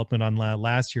a development on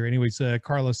last year. Anyways,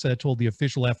 Carlos told the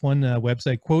official F1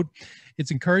 website, quote,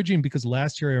 "It's encouraging because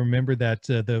last year I remember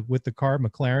that with the car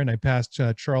McLaren, I passed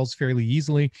Charles fairly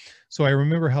easily. So I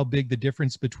remember how big the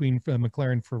difference between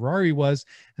McLaren and Ferrari was,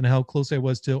 and how close I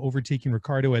was to overtaking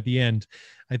Ricciardo at the end.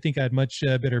 I think I had much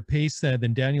better pace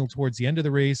than Daniel towards the end of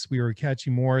the race. We were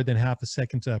catching more than half a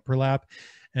second per lap,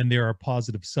 and there are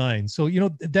positive signs." So,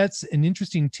 that's an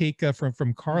interesting take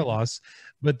from Carlos.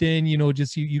 But then,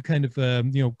 just you kind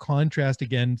of, contrast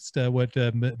against what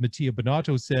Mattia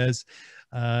Binotto says.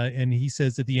 And he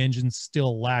says that the engine's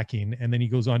still lacking. And then he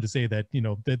goes on to say that,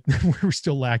 that we're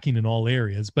still lacking in all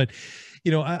areas. But,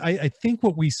 I think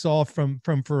what we saw from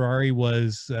Ferrari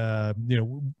was,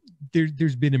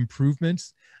 there's been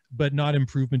improvements, but not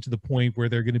improvement to the point where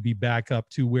they're going to be back up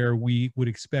to where we would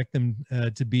expect them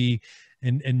to be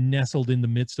and nestled in the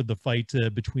midst of the fight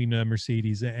between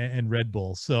Mercedes and Red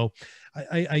Bull. So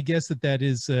I guess that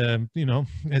is,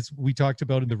 as we talked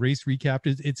about in the race recap,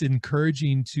 it's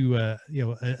encouraging to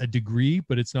a degree,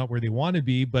 but it's not where they want to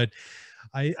be. But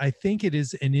I think it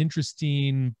is an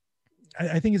interesting.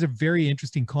 I think it's a very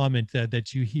interesting comment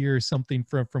that you hear something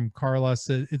from Carlos.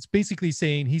 It's basically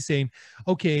saying, he's saying,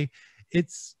 okay,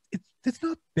 it's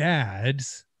not bad.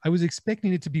 I was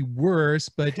expecting it to be worse,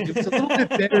 but it was a little bit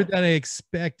better than I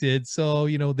expected. So,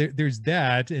 there's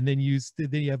that. And then you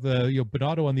have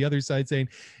Bonotto on the other side saying,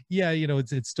 yeah,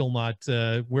 it's still not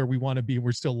where we want to be.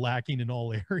 We're still lacking in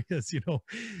all areas,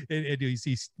 and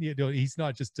he's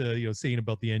not just, saying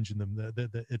about the engine,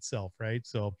 the itself. Right.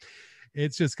 So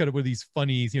it's just kind of one of these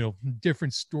funny,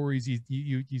 different stories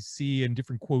you see and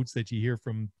different quotes that you hear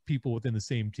from people within the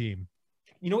same team.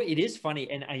 It is funny,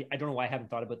 and I don't know why I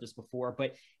haven't thought about this before,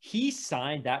 but he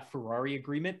signed that Ferrari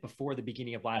agreement before the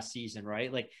beginning of last season,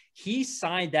 right? Like, he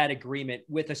signed that agreement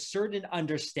with a certain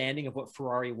understanding of what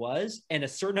Ferrari was and a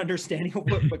certain understanding of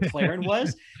what McLaren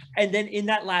was. And then in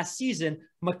that last season,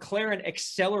 McLaren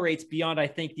accelerates beyond, I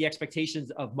think, the expectations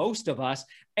of most of us,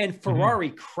 and Ferrari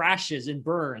crashes and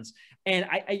burns. And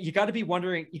you got to be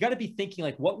wondering, you got to be thinking,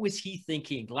 like, what was he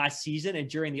thinking last season and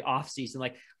during the off season?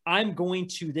 Like, I'm going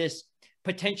to this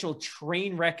potential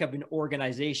train wreck of an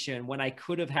organization when I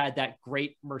could have had that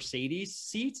great Mercedes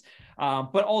seat.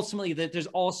 But ultimately, there's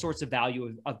all sorts of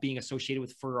value of being associated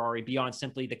with Ferrari beyond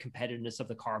simply the competitiveness of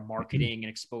the car, marketing and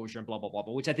exposure and blah, blah, blah,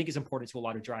 blah, which I think is important to a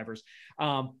lot of drivers.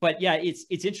 But yeah,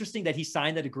 it's interesting that he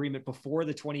signed that agreement before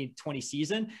the 2020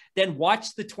 season, then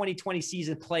watched the 2020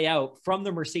 season play out from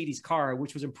the Mercedes car,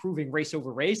 which was improving race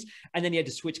over race. And then he had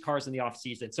to switch cars in the off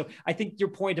season. So I think your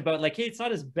point about, like, hey, it's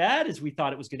not as bad as we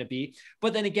thought it was going to be.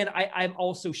 But then again, I'm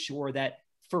also sure that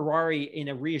Ferrari, in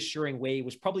a reassuring way,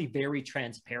 was probably very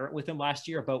transparent with him last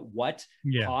year about what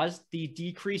caused the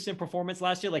decrease in performance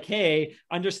last year. Like, hey,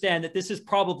 understand that this is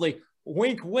probably,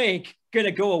 wink, wink, going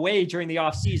to go away during the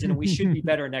off season, and we should be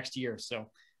better next year. So,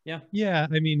 yeah. Yeah,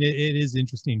 I mean, it is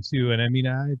interesting too. And I mean,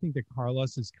 I think that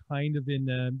Carlos is kind of in,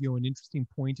 an interesting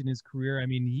point in his career. I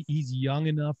mean, he's young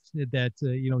enough that,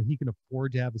 he can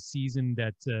afford to have a season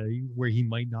that where he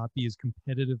might not be as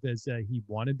competitive as he'd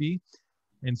want to be.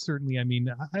 And certainly, I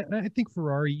mean, I think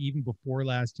Ferrari, even before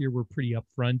last year, were pretty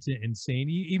upfront and saying,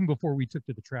 even before we took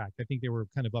to the track, I think they were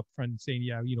kind of upfront and saying,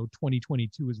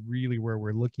 2022 is really where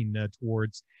we're looking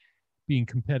towards being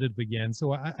competitive again.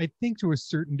 So I think to a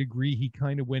certain degree, he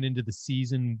kind of went into the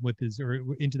season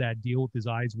into that deal with his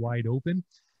eyes wide open.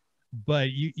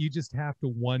 But you just have to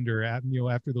wonder,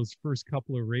 after those first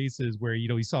couple of races where,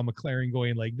 he saw McLaren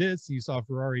going like this, you saw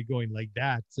Ferrari going like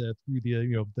that through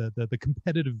the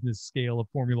competitiveness scale of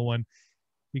Formula One.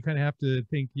 You kind of have to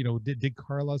think, did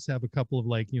Carlos have a couple of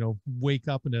wake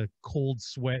up in a cold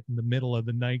sweat in the middle of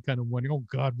the night, kind of wondering, oh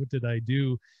God, what did I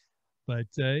do? But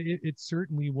it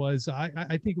certainly was.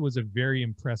 I think it was a very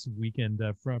impressive weekend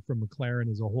from McLaren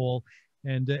as a whole,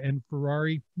 and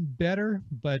Ferrari better,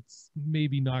 but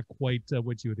maybe not quite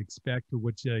what you would expect or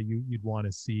what you'd want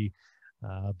to see.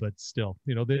 But still,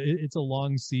 it's a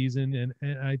long season,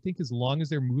 and I think as long as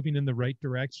they're moving in the right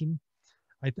direction,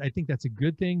 I think that's a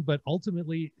good thing. But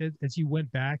ultimately, as you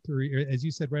went back, or as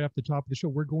you said right off the top of the show,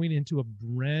 we're going into a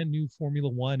brand new Formula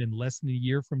One in less than a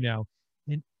year from now.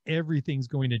 And everything's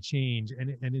going to change,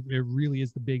 and it really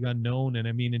is the big unknown. And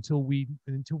I mean, until we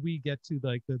get to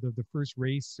like the first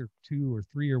race or two or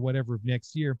three or whatever of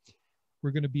next year, we're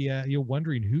going to be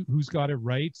wondering who's got it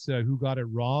right, who got it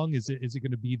wrong. Is it going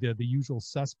to be the usual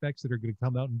suspects that are going to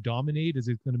come out and dominate? Is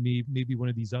it going to be maybe one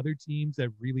of these other teams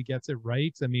that really gets it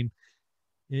right? I mean,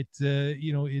 it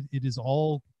is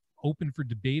all open for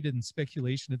debate and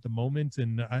speculation at the moment,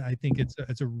 and I think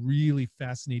it's a really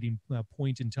fascinating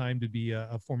point in time to be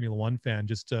a Formula One fan.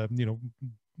 Just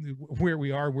where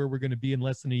we are, where we're going to be in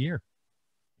less than a year.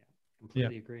 Yeah,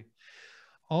 completely agree.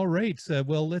 All right.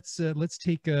 Well, let's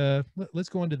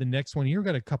go on to the next one here. We've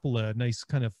got a couple of nice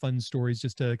kind of fun stories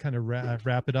just to kind of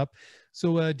wrap it up.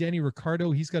 So Daniel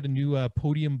Ricciardo, he's got a new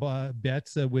podium bet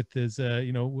with his,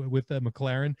 with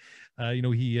McLaren.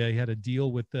 He had a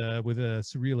deal with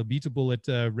Cyril Abiteboul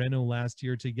at Renault last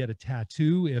year to get a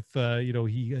tattoo if,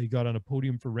 he got on a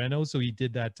podium for Renault. So he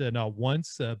did that not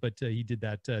once, but he did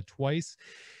that twice.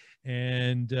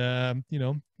 And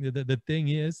the thing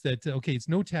is that, okay, it's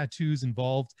no tattoos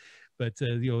involved, But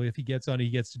if he gets on, he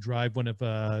gets to drive one of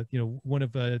the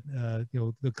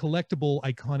collectible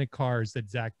iconic cars that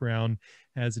Zak Brown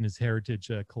has in his heritage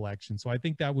collection. So I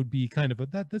think that would be kind of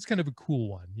that's kind of a cool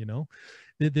one.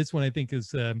 This one I think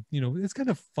is it's kind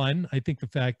of fun. I think the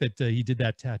fact that he did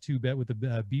that tattoo bet with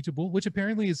the Beatable, which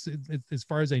apparently is, as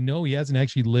far as I know, he hasn't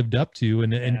actually lived up to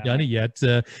and done it yet.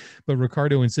 But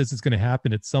Ricciardo insists it's going to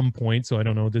happen at some point. So I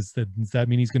don't know. Does that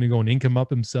mean he's going to go and ink him up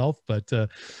himself? But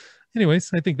anyways,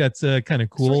 I think that's kind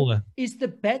of cool. So is the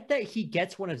bet that he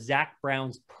gets one of Zak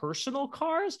Brown's personal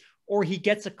cars, or he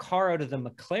gets a car out of the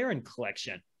McLaren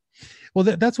collection? Well,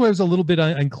 that's what I was a little bit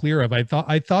unclear of.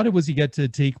 I thought it was you get to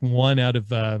take one out of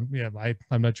I'm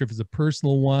not sure if it's a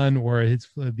personal one or it's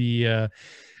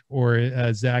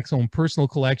Zak's own personal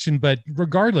collection, but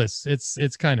regardless,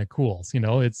 it's kind of cool.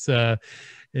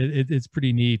 It's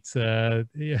pretty neat. Yeah.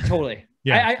 Totally.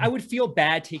 Yeah. I would feel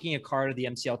bad taking a car to the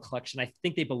MCL collection. I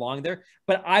think they belong there,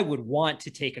 but I would want to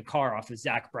take a car off of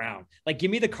Zak Brown. Like,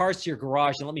 give me the cars to your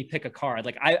garage and let me pick a car.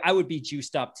 Like, I would be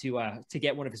juiced up to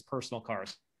get one of his personal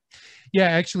cars. Yeah,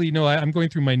 actually, no, I'm going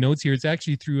through my notes here. It's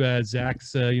actually through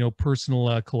Zak's,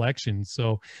 personal collection.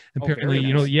 So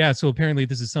apparently, nice. So apparently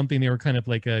this is something they were kind of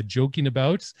like joking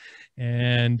about.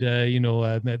 And,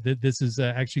 this is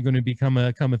actually going to become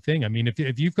a thing. I mean,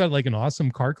 if you've got like an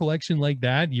awesome car collection like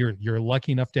that, you're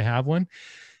lucky enough to have one.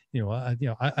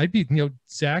 I'd be,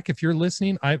 Zak, if you're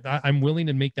listening, I'm willing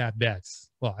to make that bet.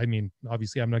 Well, I mean,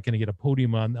 obviously I'm not going to get a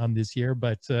podium on this year,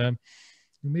 but,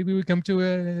 maybe we come to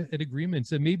an agreement.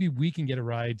 So maybe we can get a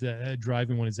ride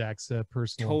driving one of Zak's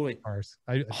personal cars.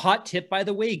 Hot tip, by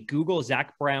the way, Google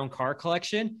Zak Brown car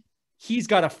collection. He's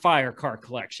got a fire car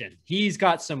collection. He's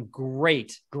got some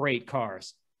great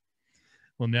this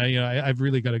Well, now, I've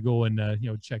really got to go and,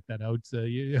 check that out.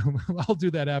 I'll do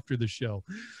that after the show.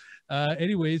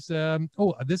 Anyways,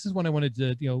 this is one I wanted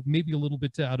to, maybe a little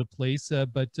bit out of place,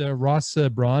 but Ross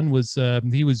Brawn was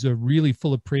really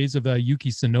full of praise of Yuki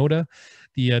Tsunoda,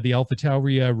 the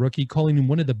AlphaTauri rookie, calling him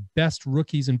one of the best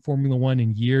rookies in Formula One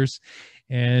in years.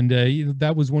 And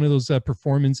that was one of those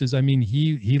performances. I mean,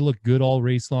 he looked good all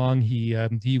race long.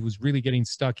 He was really getting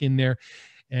stuck in there.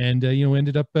 And,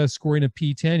 ended up scoring a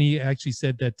P10. He actually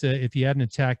said that if he hadn't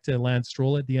attacked Lance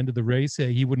Stroll at the end of the race,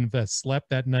 he wouldn't have slept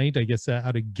that night, I guess,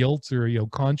 out of guilt or,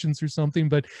 conscience or something.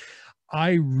 But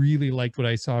I really liked what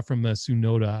I saw from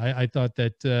Tsunoda. I thought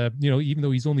that, even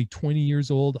though he's only 20 years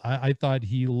old, I thought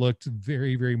he looked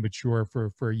very, very mature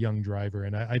for a young driver.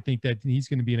 And I think that he's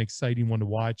going to be an exciting one to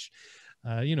watch.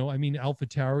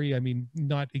 AlphaTauri,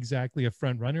 not exactly a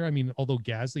front runner. Although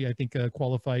Gasly, I think,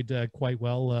 qualified quite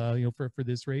well, for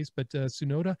this race, but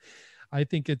Tsunoda, I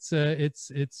think it's a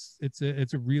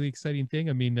really exciting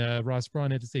thing. Ross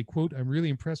Brawn had to say, quote, "I'm really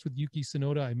impressed with Yuki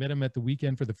Tsunoda. I met him at the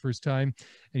weekend for the first time,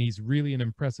 and he's really an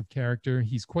impressive character.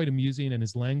 He's quite amusing, and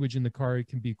his language in the car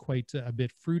can be quite a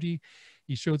bit fruity.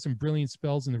 He showed some brilliant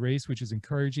spells in the race, which is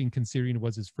encouraging considering it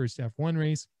was his first F1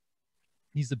 race.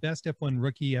 He's the best F1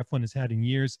 rookie F1 has had in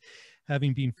years,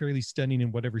 having been fairly stunning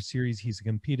in whatever series he's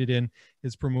competed in.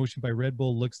 His promotion by Red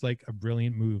Bull looks like a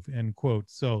brilliant move," end quote.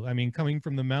 So, coming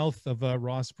from the mouth of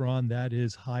Ross Brawn, that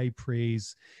is high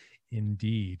praise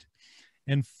indeed.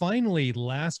 And finally,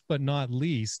 last but not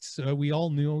least, we all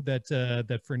know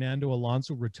that Fernando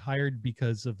Alonso retired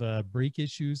because of brake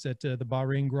issues at the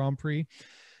Bahrain Grand Prix.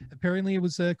 Apparently, it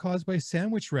was caused by a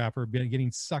sandwich wrapper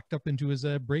getting sucked up into his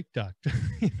brake duct,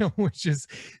 which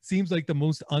seems like the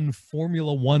most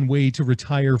un-Formula One way to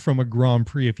retire from a Grand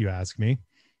Prix, if you ask me.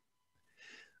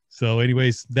 So,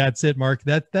 anyways, that's it, Mark.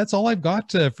 That's all I've got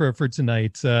for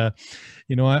tonight.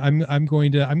 I'm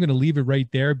going to leave it right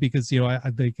there because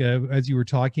I think as you were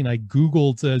talking, I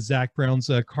Googled Zak Brown's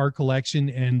car collection,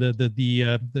 and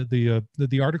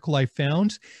the article I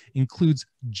found includes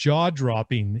jaw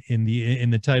dropping in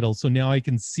the title. So now I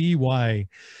can see why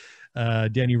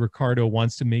Daniel Ricciardo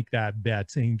wants to make that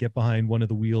bet and get behind one of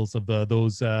the wheels of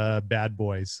those bad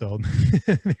boys. So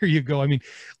there you go.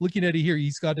 Looking at it here,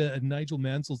 he's got a Nigel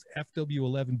Mansell's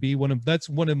FW11B. That's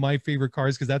one of my favorite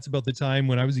cars because that's about the time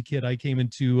when I was a kid I came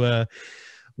into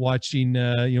watching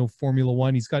Formula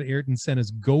One. He's got Ayrton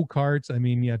Senna's go-karts.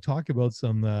 Talk about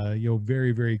some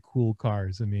very, very cool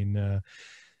cars.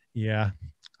 Yeah.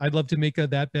 I'd love to make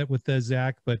that bet with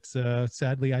Zak, but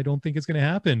sadly, I don't think it's going to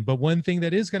happen. But one thing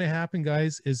that is going to happen,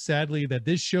 guys, is sadly that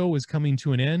this show is coming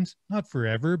to an end. Not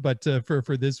forever, but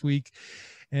for this week.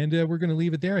 And we're going to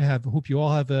leave it there. I hope you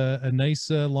all have a nice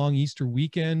long Easter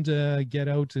weekend. Get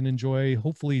out and enjoy,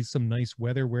 hopefully, some nice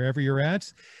weather wherever you're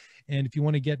at. And if you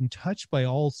want to get in touch, by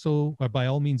all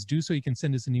means do so. You can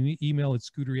send us an email at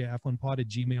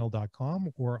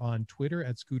scuderiaf1pod@gmail.com or on Twitter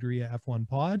at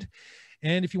scuderiaf1pod.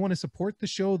 And if you want to support the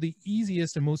show, the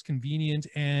easiest and most convenient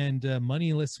and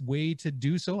moneyless way to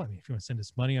do so, I mean, if you want to send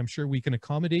us money, I'm sure we can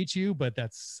accommodate you, but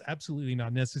that's absolutely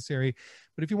not necessary.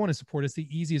 But if you want to support us, the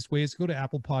easiest way is to go to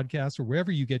Apple Podcasts or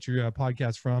wherever you get your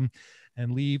podcast from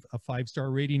and leave a 5-star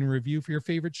rating and review for your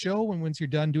favorite show. And once you're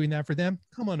done doing that for them,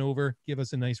 come on over, give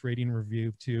us a nice rating and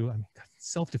review too. I mean,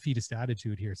 self-defeatist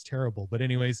attitude here. It's terrible. But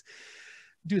anyways,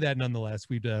 do that nonetheless.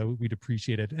 We'd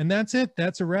appreciate it. And that's it.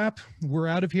 That's a wrap. We're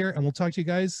out of here, and we'll talk to you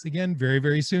guys again very,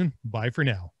 very soon. Bye for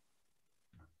now.